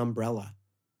had an umbrella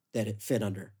that it fit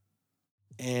under.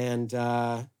 And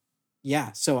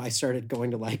so I started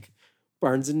going to like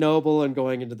Barnes and Noble and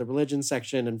going into the religion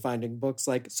section and finding books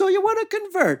like, so you want to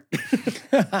convert?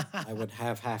 I would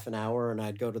have half an hour and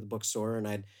I'd go to the bookstore and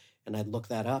I'd look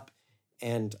that up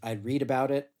and I'd read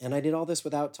about it. And I did all this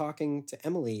without talking to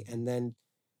Emily. And then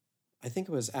I think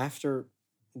it was after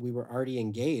we were already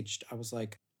engaged, I was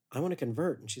like, I want to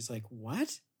convert. And she's like,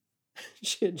 what?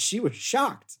 She was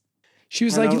shocked. She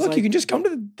was And like, I was look, like, you can just come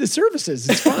to the services.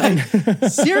 It's fine.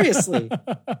 Seriously.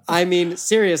 I mean,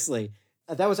 seriously.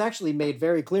 That was actually made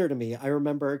very clear to me. I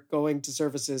remember going to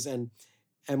services and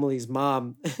Emily's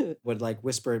mom would like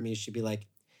whisper at me. She'd be like,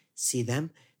 see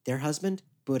them? Their husband,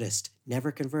 Buddhist,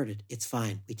 never converted. It's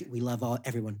fine. We love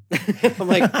everyone. I'm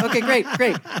like, okay,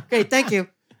 great. Thank you.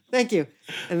 And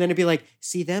then it'd be like,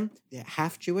 see them? They're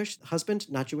half Jewish,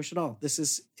 husband, not Jewish at all.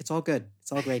 It's all good.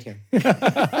 It's all great here.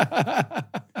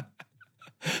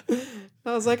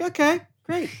 I was like, okay,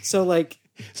 great. So like,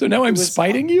 so now I'm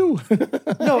spiting you?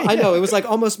 No, I know. It was like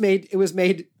it was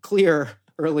made clear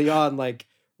early on, like,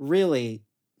 really,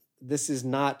 this is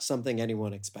not something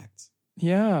anyone expects.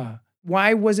 Yeah.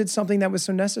 Why was it something that was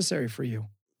so necessary for you?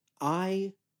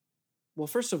 Well,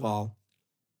 first of all,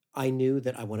 I knew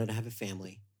that I wanted to have a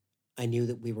family. I knew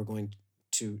that we were going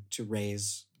to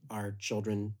raise our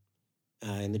children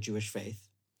in the Jewish faith.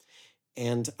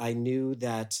 And I knew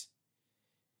that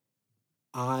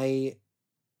I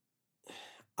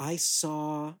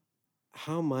saw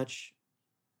how much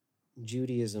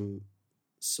Judaism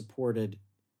supported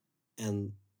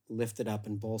and lifted up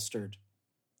and bolstered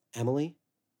Emily,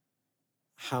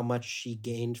 how much she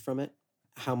gained from it,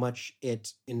 how much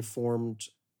it informed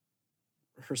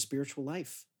her spiritual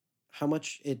life, how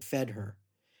much it fed her.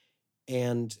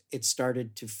 And it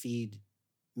started to feed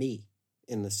me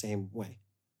in the same way.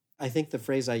 I think the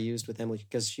phrase I used with Emily,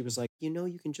 because she was like,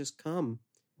 you can just come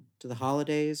to the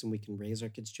holidays and we can raise our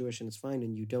kids Jewish and it's fine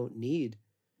and you don't need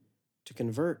to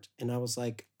convert. And I was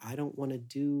like, I don't want to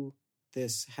do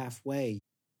this halfway.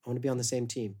 I want to be on the same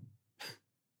team.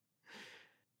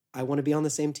 I want to be on the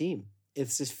same team. It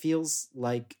just feels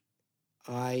like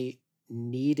I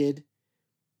needed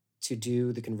to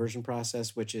do the conversion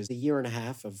process, which is a year and a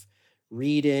half of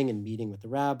reading and meeting with the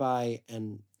rabbi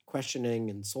and questioning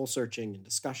and soul searching and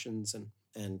discussions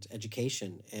and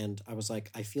education. And I was like,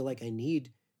 I feel like I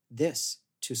need this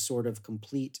to sort of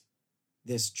complete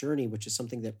this journey, which is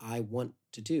something that I want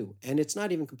to do. And it's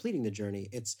not even completing the journey.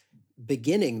 It's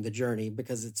beginning the journey,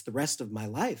 because it's the rest of my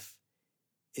life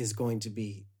is going to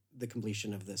be the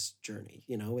completion of this journey.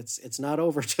 It's not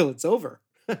over till it's over.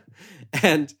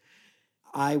 And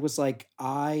I was like,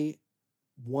 I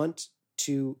want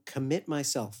to commit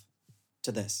myself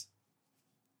to this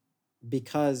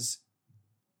because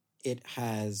it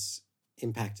has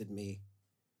impacted me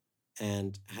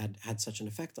and had such an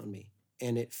effect on me.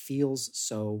 And it feels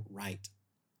so right.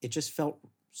 It just felt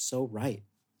so right.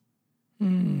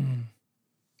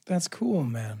 That's cool,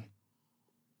 man.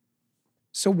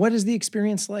 So what is the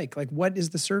experience like? Like, what is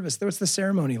the service? What's the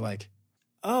ceremony like?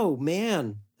 Oh,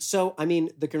 man. So, I mean,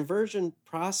 the conversion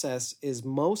process is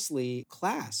mostly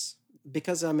class.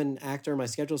 Because I'm an actor, my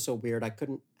schedule's so weird, I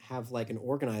couldn't have like an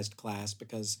organized class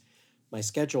because my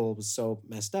schedule was so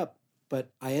messed up.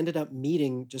 But I ended up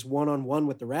meeting just one-on-one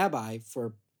with the rabbi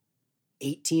for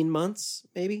 18 months,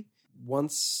 maybe,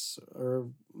 once or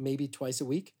maybe twice a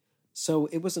week. So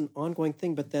it was an ongoing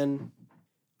thing. But then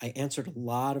I answered a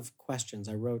lot of questions.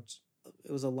 It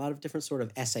was a lot of different sort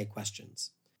of essay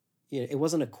questions. It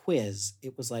wasn't a quiz.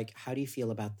 It was like, how do you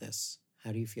feel about this?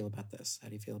 How do you feel about this? How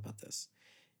do you feel about this?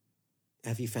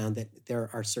 Have you found that there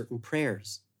are certain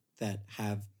prayers that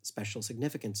have special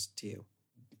significance to you?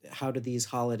 How do these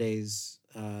holidays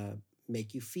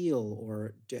make you feel,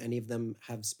 or do any of them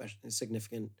have special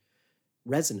significant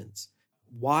resonance?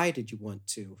 Why did you want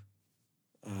to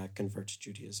convert to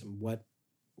Judaism? What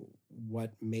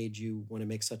made you want to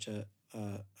make such a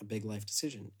big life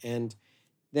decision? And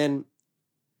then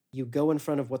you go in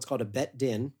front of what's called a Bet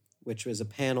Din, which was a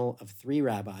panel of 3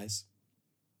 rabbis.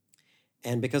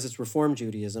 And because it's Reform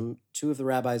Judaism, 2 of the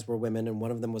rabbis were women and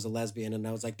one of them was a lesbian. And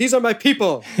I was like, these are my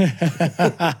people.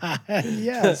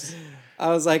 Yes. I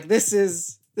was like,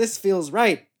 this feels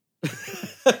right.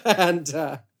 And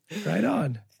right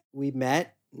on. We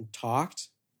met and talked,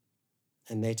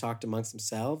 and they talked amongst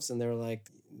themselves, and they were like,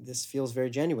 this feels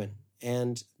very genuine.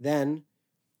 And then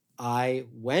I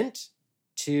went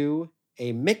to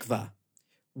a mikveh,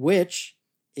 which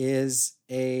is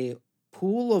a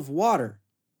pool of water.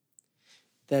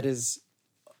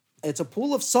 It's a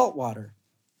pool of salt water.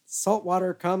 Salt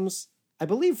water comes, I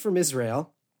believe, from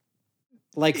Israel,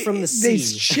 like from the sea. They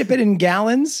ship it in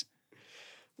gallons?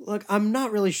 Look, I'm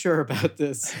not really sure about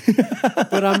this,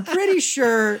 but I'm pretty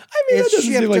sure that doesn't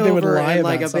seem like they would lie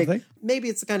about something. Maybe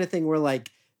it's the kind of thing where like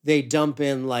they dump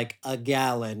in like a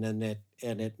gallon and it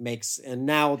makes, and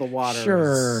now the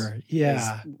water is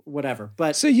whatever.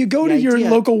 But so you go to your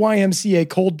local YMCA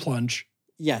cold plunge.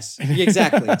 Yes,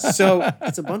 exactly. So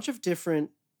it's a bunch of different,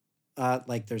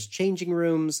 like there's changing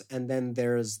rooms and then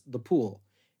there's the pool.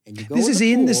 and you go This in is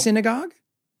the in the pool. synagogue?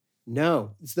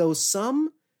 No, though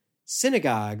some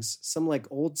synagogues, some like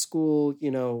old school,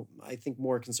 I think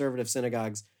more conservative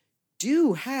synagogues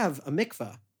do have a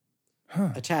mikveh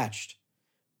Huh. attached.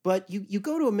 But you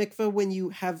go to a mikveh when you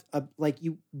have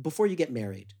before you get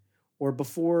married, or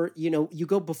before, you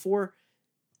go before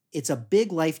it's a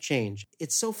big life change.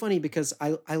 It's so funny because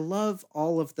I love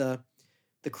all of the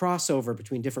crossover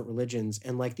between different religions,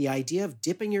 and like the idea of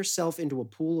dipping yourself into a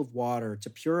pool of water to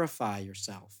purify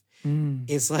yourself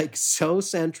is like so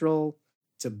central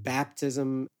to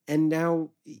baptism. And now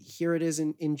here it is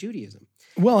in Judaism.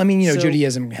 Well, I mean, So-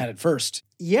 Judaism had it first.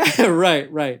 Yeah,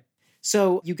 right.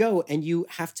 So you go and you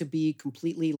have to be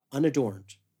completely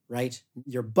unadorned, right?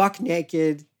 You're buck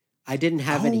naked. I didn't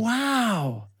have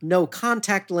Wow. no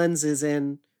contact lenses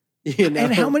in. And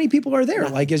how many people are there?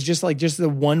 Nothing. Like, is just the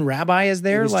one rabbi is It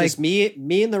there? was Like, just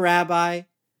me and the rabbi.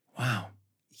 wow.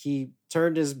 He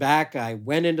turned his back. I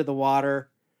went into the water.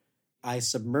 I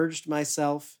submerged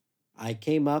myself. I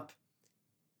came up.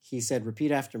 He said,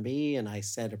 "Repeat after me." And I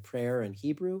said a prayer in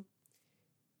Hebrew.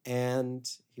 And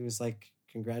he was like,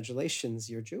 "Congratulations,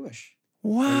 you're Jewish."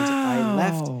 Wow. I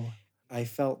left. I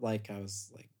felt like I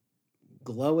was like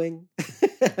glowing.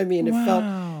 I mean,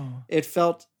 it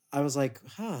felt, I was like,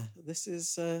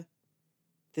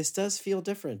 this does feel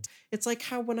different. It's like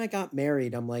how when I got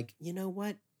married, I'm like, you know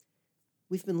what?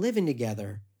 We've been living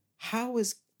together. How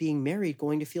is being married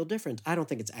going to feel different? I don't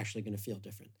think it's actually going to feel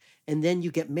different. And then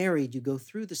you get married, you go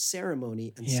through the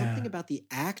ceremony, and something about the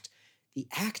act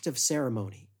of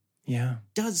ceremony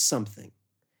does something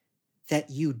that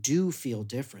you do feel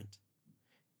different.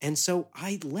 And so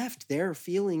I left there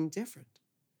feeling different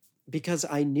because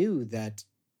I knew that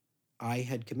I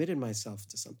had committed myself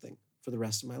to something for the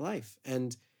rest of my life.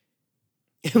 And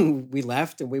we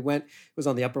left and we went, it was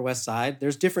on the Upper West Side.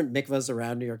 There's different mikvahs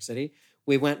around New York City.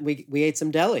 We went, we ate some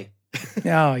deli.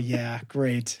 Oh, yeah.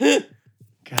 Great.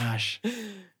 Gosh.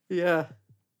 Yeah.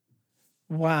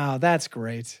 Wow. That's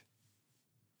great.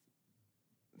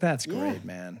 That's Yeah. great,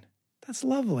 man. That's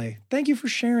lovely. Thank you for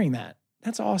sharing that.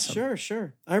 That's awesome.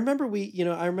 Sure. I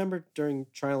remember during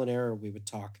trial and error, we would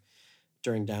talk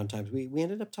during downtimes. We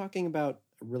ended up talking about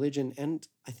religion, and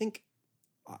I think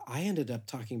I ended up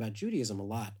talking about Judaism a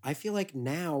lot. I feel like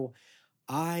now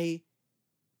I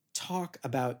talk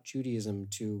about Judaism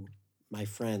to my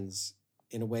friends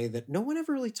in a way that no one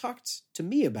ever really talked to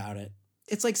me about it.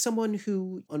 It's like someone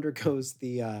who undergoes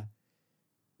the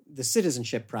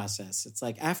citizenship process. It's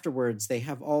like afterwards they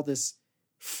have all this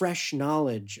fresh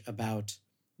knowledge about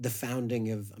the founding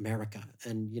of America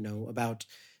and, about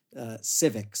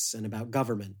civics and about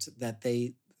government that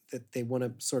they want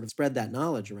to sort of spread that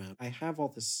knowledge around. I have all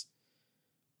this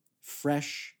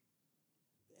fresh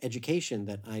education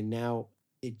that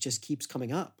it just keeps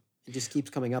coming up. It just keeps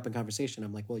coming up in conversation.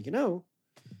 I'm like, well, Tikkun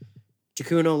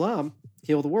Olam,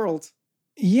 heal the world.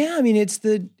 Yeah, I mean, it's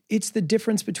the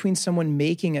difference between someone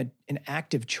making an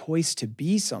active choice to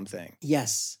be something.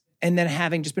 Yes. And then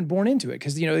having just been born into it.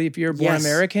 Because, if you're born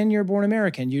American, you're born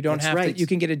American. You don't have to, you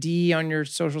can get a D on your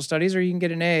social studies or you can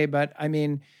get an A. But I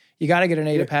mean, you got to get an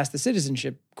A to pass the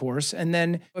citizenship course. And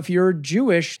then if you're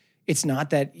Jewish, it's not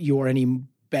that you're any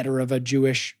better of a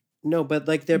Jewish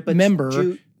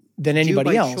member than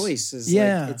anybody Jew by else. Choice is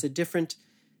it's a different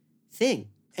thing.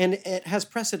 And it has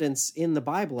precedence in the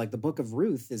Bible. Like the book of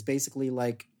Ruth is basically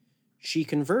like she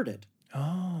converted.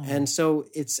 Oh. And so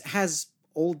it has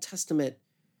Old Testament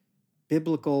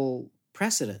biblical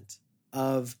precedent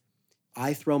of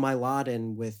I throw my lot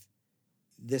in with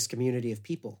this community of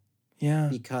people. Yeah.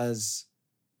 Because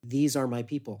these are my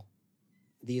people.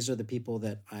 These are the people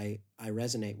that I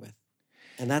resonate with.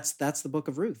 And that's the book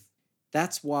of Ruth.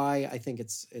 That's why I think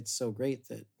it's so great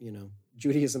that,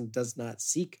 Judaism does not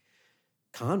seek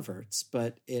converts,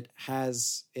 but it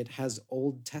has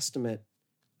Old Testament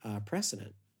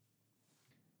precedent.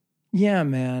 Yeah,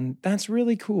 man, that's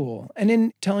really cool. And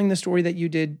in telling the story that you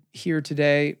did here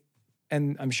today,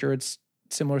 and I'm sure it's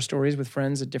similar stories with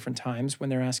friends at different times when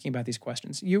they're asking about these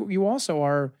questions, you also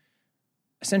are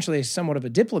essentially somewhat of a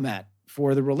diplomat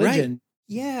for the religion. Right.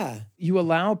 Yeah. You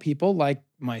allow people like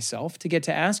myself to get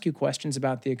to ask you questions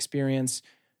about the experience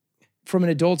from an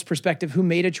adult's perspective who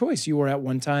made a choice. You were at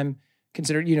one time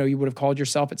considered, you would have called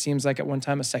yourself, it seems like at one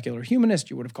time, a secular humanist.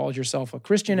 You would have called yourself a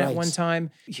Christian at one time.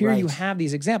 Here you have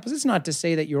these examples. It's not to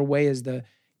say that your way is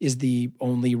the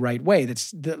only right way.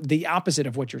 That's the opposite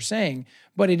of what you're saying.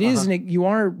 But it is, you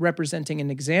are representing an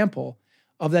example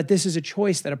of that this is a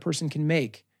choice that a person can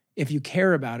make if you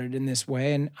care about it in this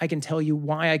way. And I can tell you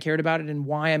why I cared about it and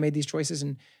why I made these choices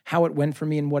and how it went for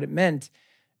me and what it meant.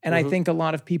 And I think a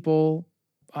lot of people,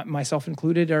 myself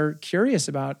included, are curious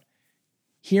about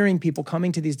hearing people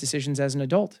coming to these decisions as an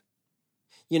adult.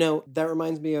 You know, that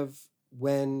reminds me of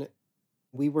when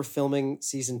we were filming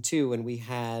season 2 and we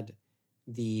had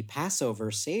the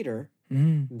Passover Seder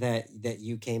that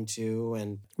you came to.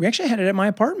 And we actually had it at my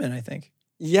apartment, I think.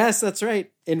 Yes, that's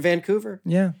right. In Vancouver.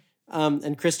 Yeah.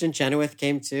 And Kristen Chenoweth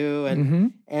came too.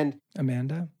 And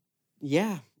Amanda.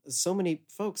 Yeah. So many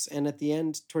folks. And at the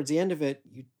end, towards the end of it,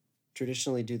 you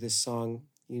traditionally do this song.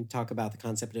 You talk about the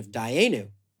concept of Dayenu.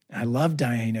 I love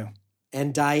Dayenu.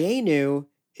 And Dayenu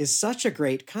is such a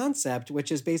great concept,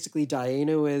 which is basically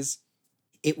Dayenu is,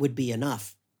 it would be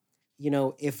enough. You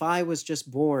know, if I was just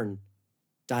born,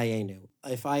 Dayenu.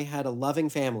 If I had a loving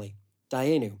family,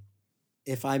 Dayenu.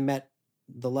 If I met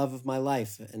the love of my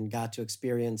life and got to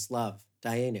experience love,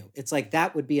 Dayenu. It's like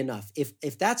that would be enough.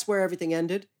 If that's where everything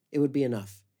ended, it would be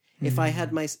enough. Mm-hmm. If I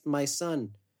had my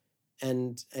son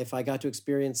and if I got to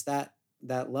experience that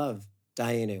love,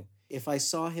 Dayenu. If I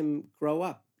saw him grow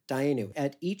up, Dayenu.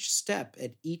 At each step,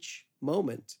 at each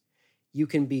moment, you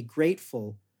can be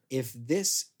grateful. If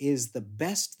this is the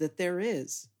best that there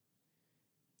is,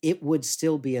 it would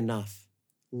still be enough.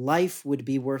 Life would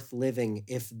be worth living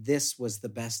if this was the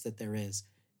best that there is.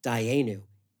 Dayenu,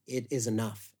 it is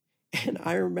enough. And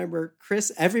I remember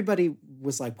everybody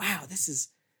was like, wow, that's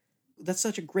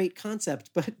such a great concept.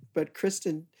 But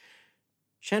Kristen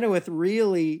Chenoweth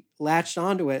really latched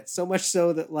onto it, so much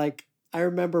so that like I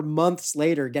remember months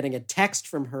later getting a text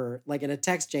from her, like in a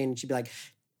text chain, and she'd be like,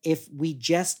 if we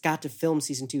just got to film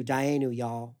season 2, Dayenu,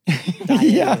 y'all.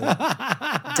 Dayenu.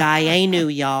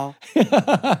 Dayenu, y'all.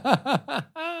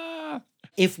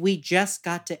 If we just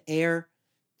got to air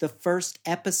the first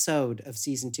episode of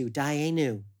season 2,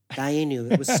 Dayenu.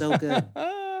 Dayenu. It was so good.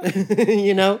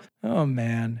 You know? Oh,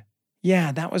 man.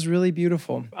 Yeah, that was really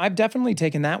beautiful. I've definitely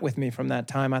taken that with me from that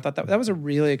time. I thought that was a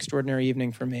really extraordinary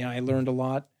evening for me. I learned a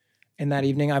lot. In that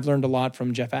evening, I've learned a lot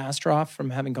from Jeff Astroff,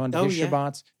 from having gone to his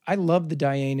Shabbats. I love the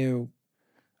Dayenu.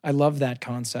 I love that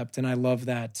concept, and I love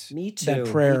that. Me too. That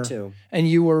prayer. Me too. And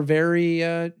you were very,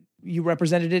 you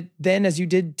represented it then as you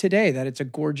did today. That it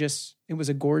was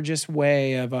a gorgeous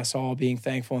way of us all being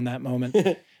thankful in that moment,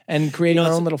 and creating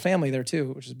our own little family there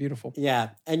too, which is beautiful. Yeah,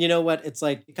 and you know what? It's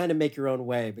like you kind of make your own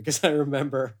way, because I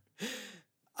remember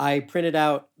I printed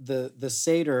out the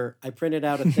Seder. I printed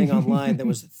out a thing online that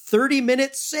was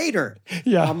 30-minute Seder.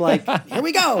 Yeah. I'm like, here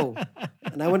we go.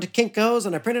 And I went to Kinko's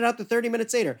and I printed out the 30-minute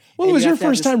Seder. Well, it was your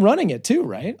first time running it too,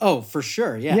 right? Oh, for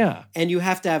sure. Yeah. Yeah. And you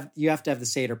have to have the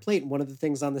Seder plate. And one of the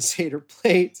things on the Seder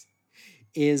plate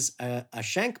is a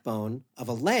shank bone of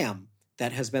a lamb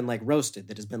that has been like roasted,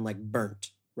 that has been like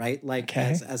burnt, right? Like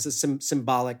as a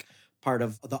symbolic part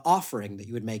of the offering that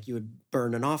you would make. You would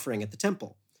burn an offering at the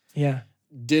temple. Yeah.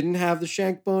 Didn't have the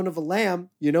shank bone of a lamb.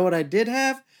 You know what I did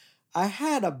have? I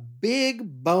had a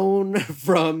big bone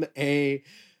from a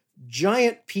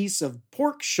giant piece of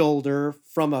pork shoulder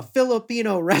from a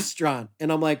Filipino restaurant.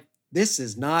 And I'm like, this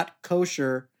is not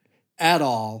kosher at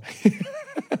all.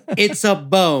 It's a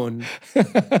bone.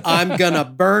 I'm going to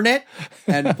burn it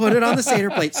and put it on the Seder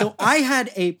plate. So I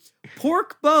had a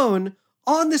pork bone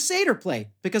on the Seder plate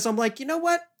because I'm like, you know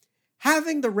what?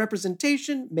 Having the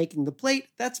representation, making the plate,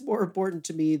 that's more important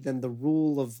to me than the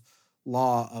rule of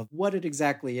law of what it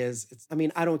exactly is.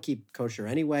 I don't keep kosher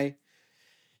anyway.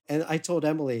 And I told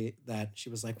Emily that. She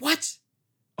was like, what?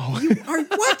 Oh. You are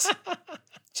what?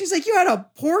 She's like, you had a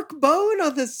pork bone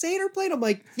on the Seder plate? I'm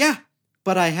like, yeah,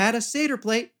 but I had a Seder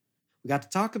plate. We got to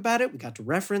talk about it. We got to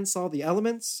reference all the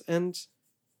elements, and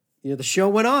the show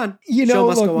went on.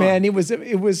 Look, man, it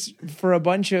was for a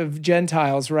bunch of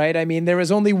Gentiles, right? I mean, there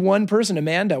was only one person.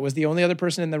 Amanda was the only other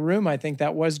person in the room, I think,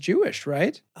 that was Jewish,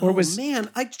 right? Man,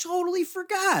 I totally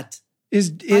forgot.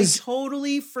 I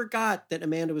totally forgot that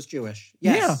Amanda was Jewish.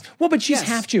 Yes. Yeah. Well, but she's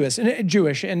half Jewish,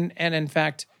 and in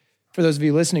fact, for those of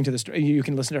you listening to this, you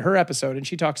can listen to her episode, and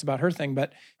she talks about her thing.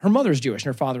 But her mother's Jewish,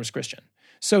 and her father was Christian.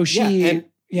 So she,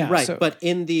 right. So, but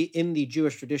in the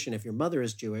Jewish tradition, if your mother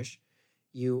is Jewish,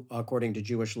 you, according to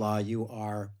Jewish law, you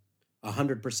are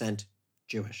 100%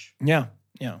 Jewish. Yeah.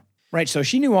 Right. So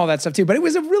she knew all that stuff too. But it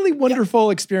was a really wonderful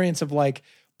experience of like a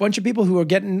bunch of people who are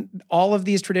getting all of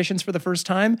these traditions for the first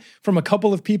time from a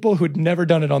couple of people who'd never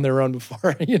done it on their own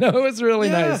before. It was really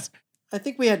nice. I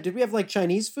think did we have like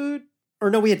Chinese food? Or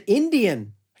no, we had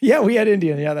Indian. Yeah, we had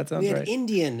Indian. Yeah, that sounds right. We had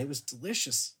Indian. It was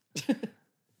delicious.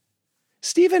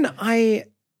 Stephen,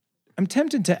 I'm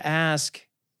tempted to ask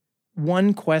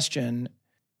one question,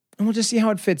 and we'll just see how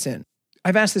it fits in.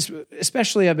 I've asked this,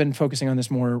 especially I've been focusing on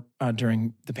this more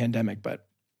during the pandemic, but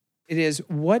it is,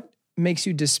 what makes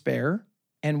you despair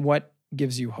and what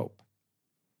gives you hope?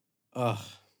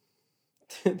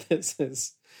 This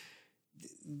is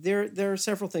there are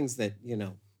several things that,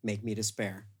 make me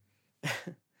despair.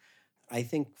 I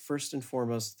think first and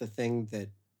foremost, the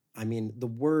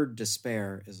word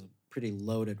despair is a pretty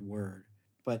loaded word.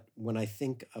 But when I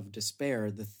think of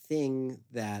despair, the thing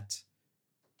that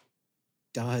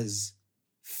does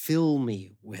fill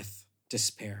me with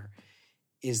despair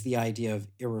is the idea of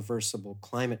irreversible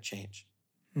climate change.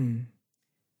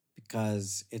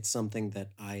 Because it's something that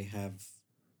I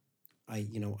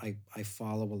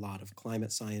follow a lot of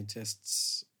climate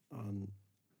scientists on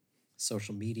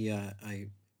social media. I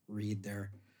read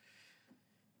their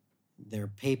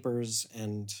papers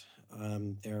and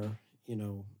their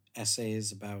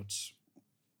essays about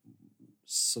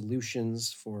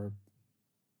solutions for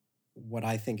what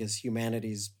I think is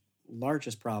humanity's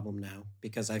largest problem now,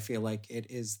 because I feel like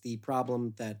it's the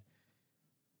problem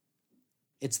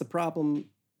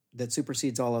that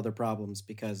supersedes all other problems,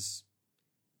 because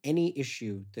any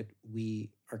issue that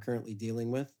we are currently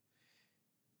dealing with,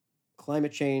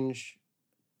 climate change,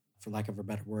 for lack of a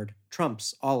better word,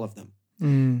 trumps all of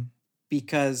them.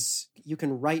 Because you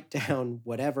can write down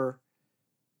whatever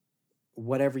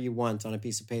you want on a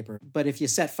piece of paper, but if you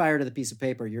set fire to the piece of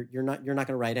paper, you're not going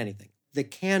to write anything. The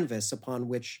canvas upon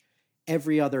which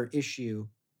every other issue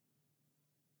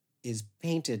is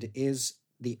painted is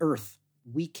the earth.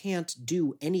 We can't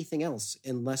do anything else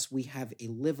unless we have a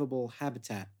livable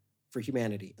habitat for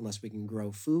humanity, unless we can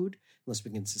grow food, unless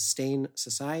we can sustain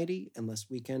society, unless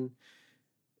we can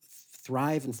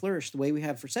thrive and flourish the way we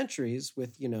have for centuries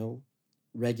with,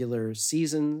 regular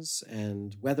seasons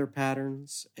and weather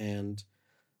patterns and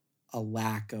a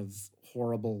lack of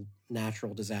horrible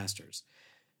natural disasters.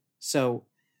 So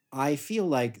I feel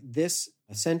like this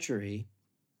century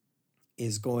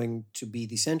is going to be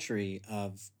the century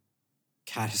of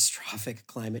catastrophic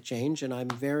climate change, and I'm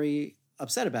very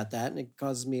upset about that, and it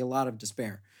causes me a lot of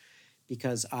despair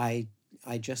because I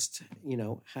just,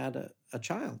 had a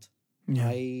child. Yeah.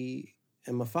 I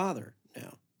am a father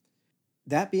now.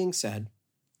 That being said,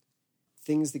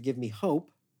 things that give me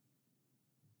hope,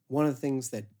 one of the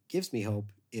things that gives me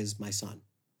hope is my son.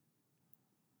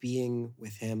 Being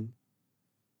with him,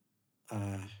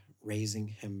 raising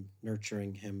him,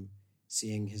 nurturing him,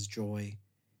 seeing his joy,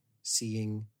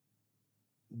 seeing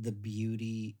the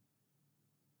beauty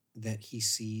that he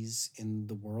sees in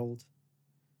the world,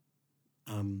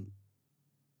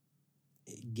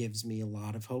 it gives me a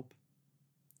lot of hope.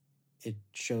 It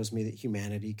shows me that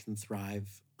humanity can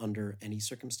thrive under any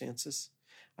circumstances.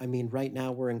 I mean, right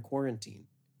now we're in quarantine.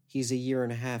 He's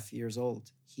 1.5 years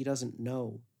old. He doesn't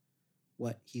know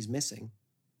what he's missing.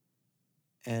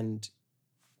 And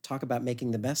talk about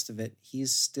making the best of it.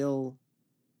 He's still,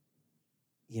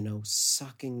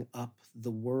 sucking up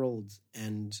the world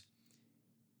and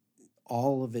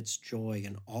all of its joy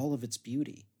and all of its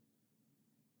beauty.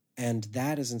 And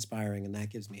that is inspiring, and that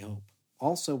gives me hope.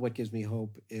 Also, what gives me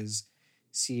hope is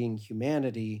seeing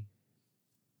humanity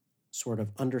sort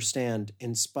of understand,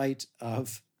 in spite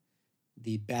of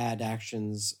the bad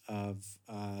actions of,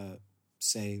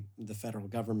 say, the federal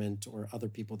government or other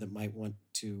people that might want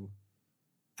to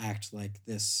act like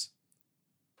this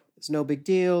is no big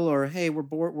deal, or, hey, we're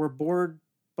bored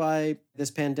by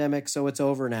this pandemic, so it's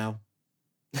over now.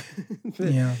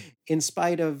 Yeah. In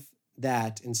spite of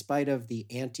that, in spite of the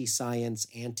anti-science,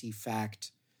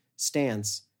 anti-fact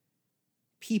stance,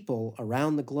 people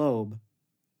around the globe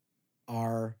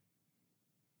are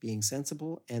being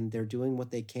sensible, and they're doing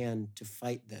what they can to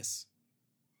fight this.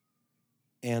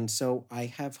 And so I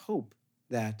have hope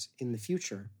that in the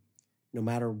future, no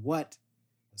matter what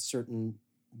certain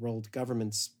world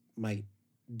governments might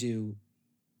do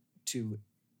to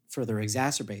further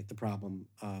exacerbate the problem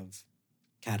of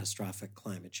catastrophic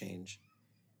climate change,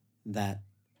 that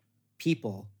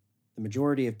people, the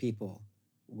majority of people,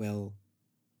 will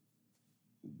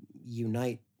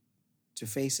unite to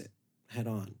face it head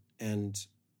on and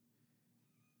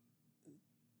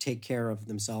take care of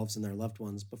themselves and their loved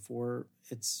ones before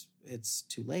it's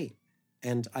too late.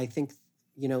 And I think,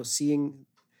 seeing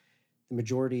the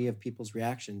majority of people's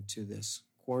reaction to this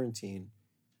quarantine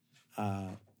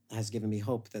has given me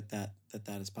hope that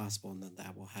is possible and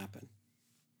that will happen.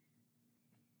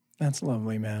 That's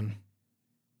lovely, man.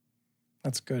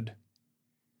 That's good.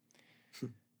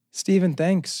 Stephen,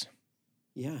 thanks.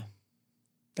 Yeah.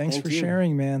 Thanks for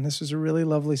sharing, man. This was a really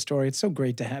lovely story. It's so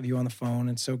great to have you on the phone.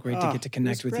 It's so great to get to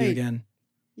connect with you again.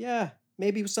 Yeah.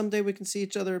 Maybe someday we can see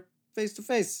each other face to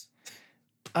face.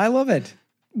 I love it.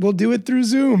 We'll do it through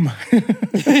Zoom.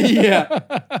 Yeah.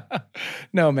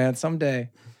 No, man, someday.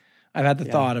 I've had the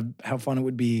thought of how fun it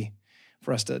would be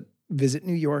for us to visit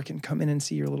New York and come in and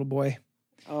see your little boy.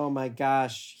 Oh my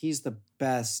gosh, he's the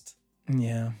best.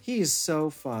 Yeah. He's so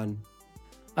fun.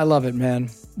 I love it, man.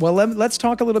 Well, let's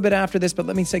talk a little bit after this, but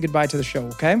let me say goodbye to the show,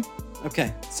 okay?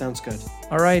 Okay, sounds good.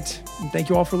 All right. And thank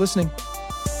you all for listening.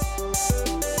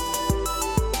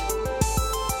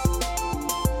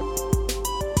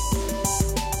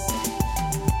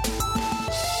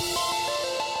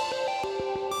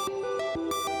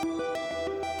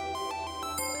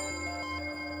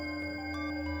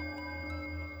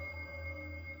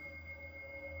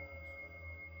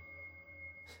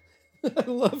 I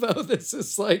love how this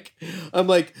is like, I'm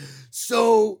like,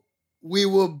 so we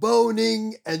were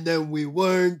boning and then we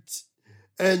weren't.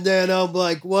 And then I'm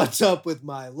like, what's up with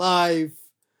my life?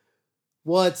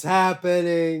 What's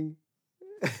happening?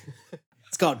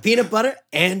 It's called Peanut Butter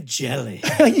and Jelly.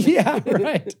 Yeah,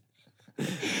 right.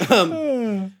 I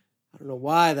don't know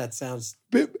why that sounds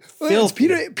It's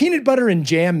peanut butter and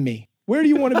jam me. Where do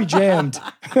you want to be jammed?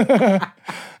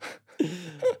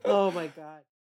 Oh my God.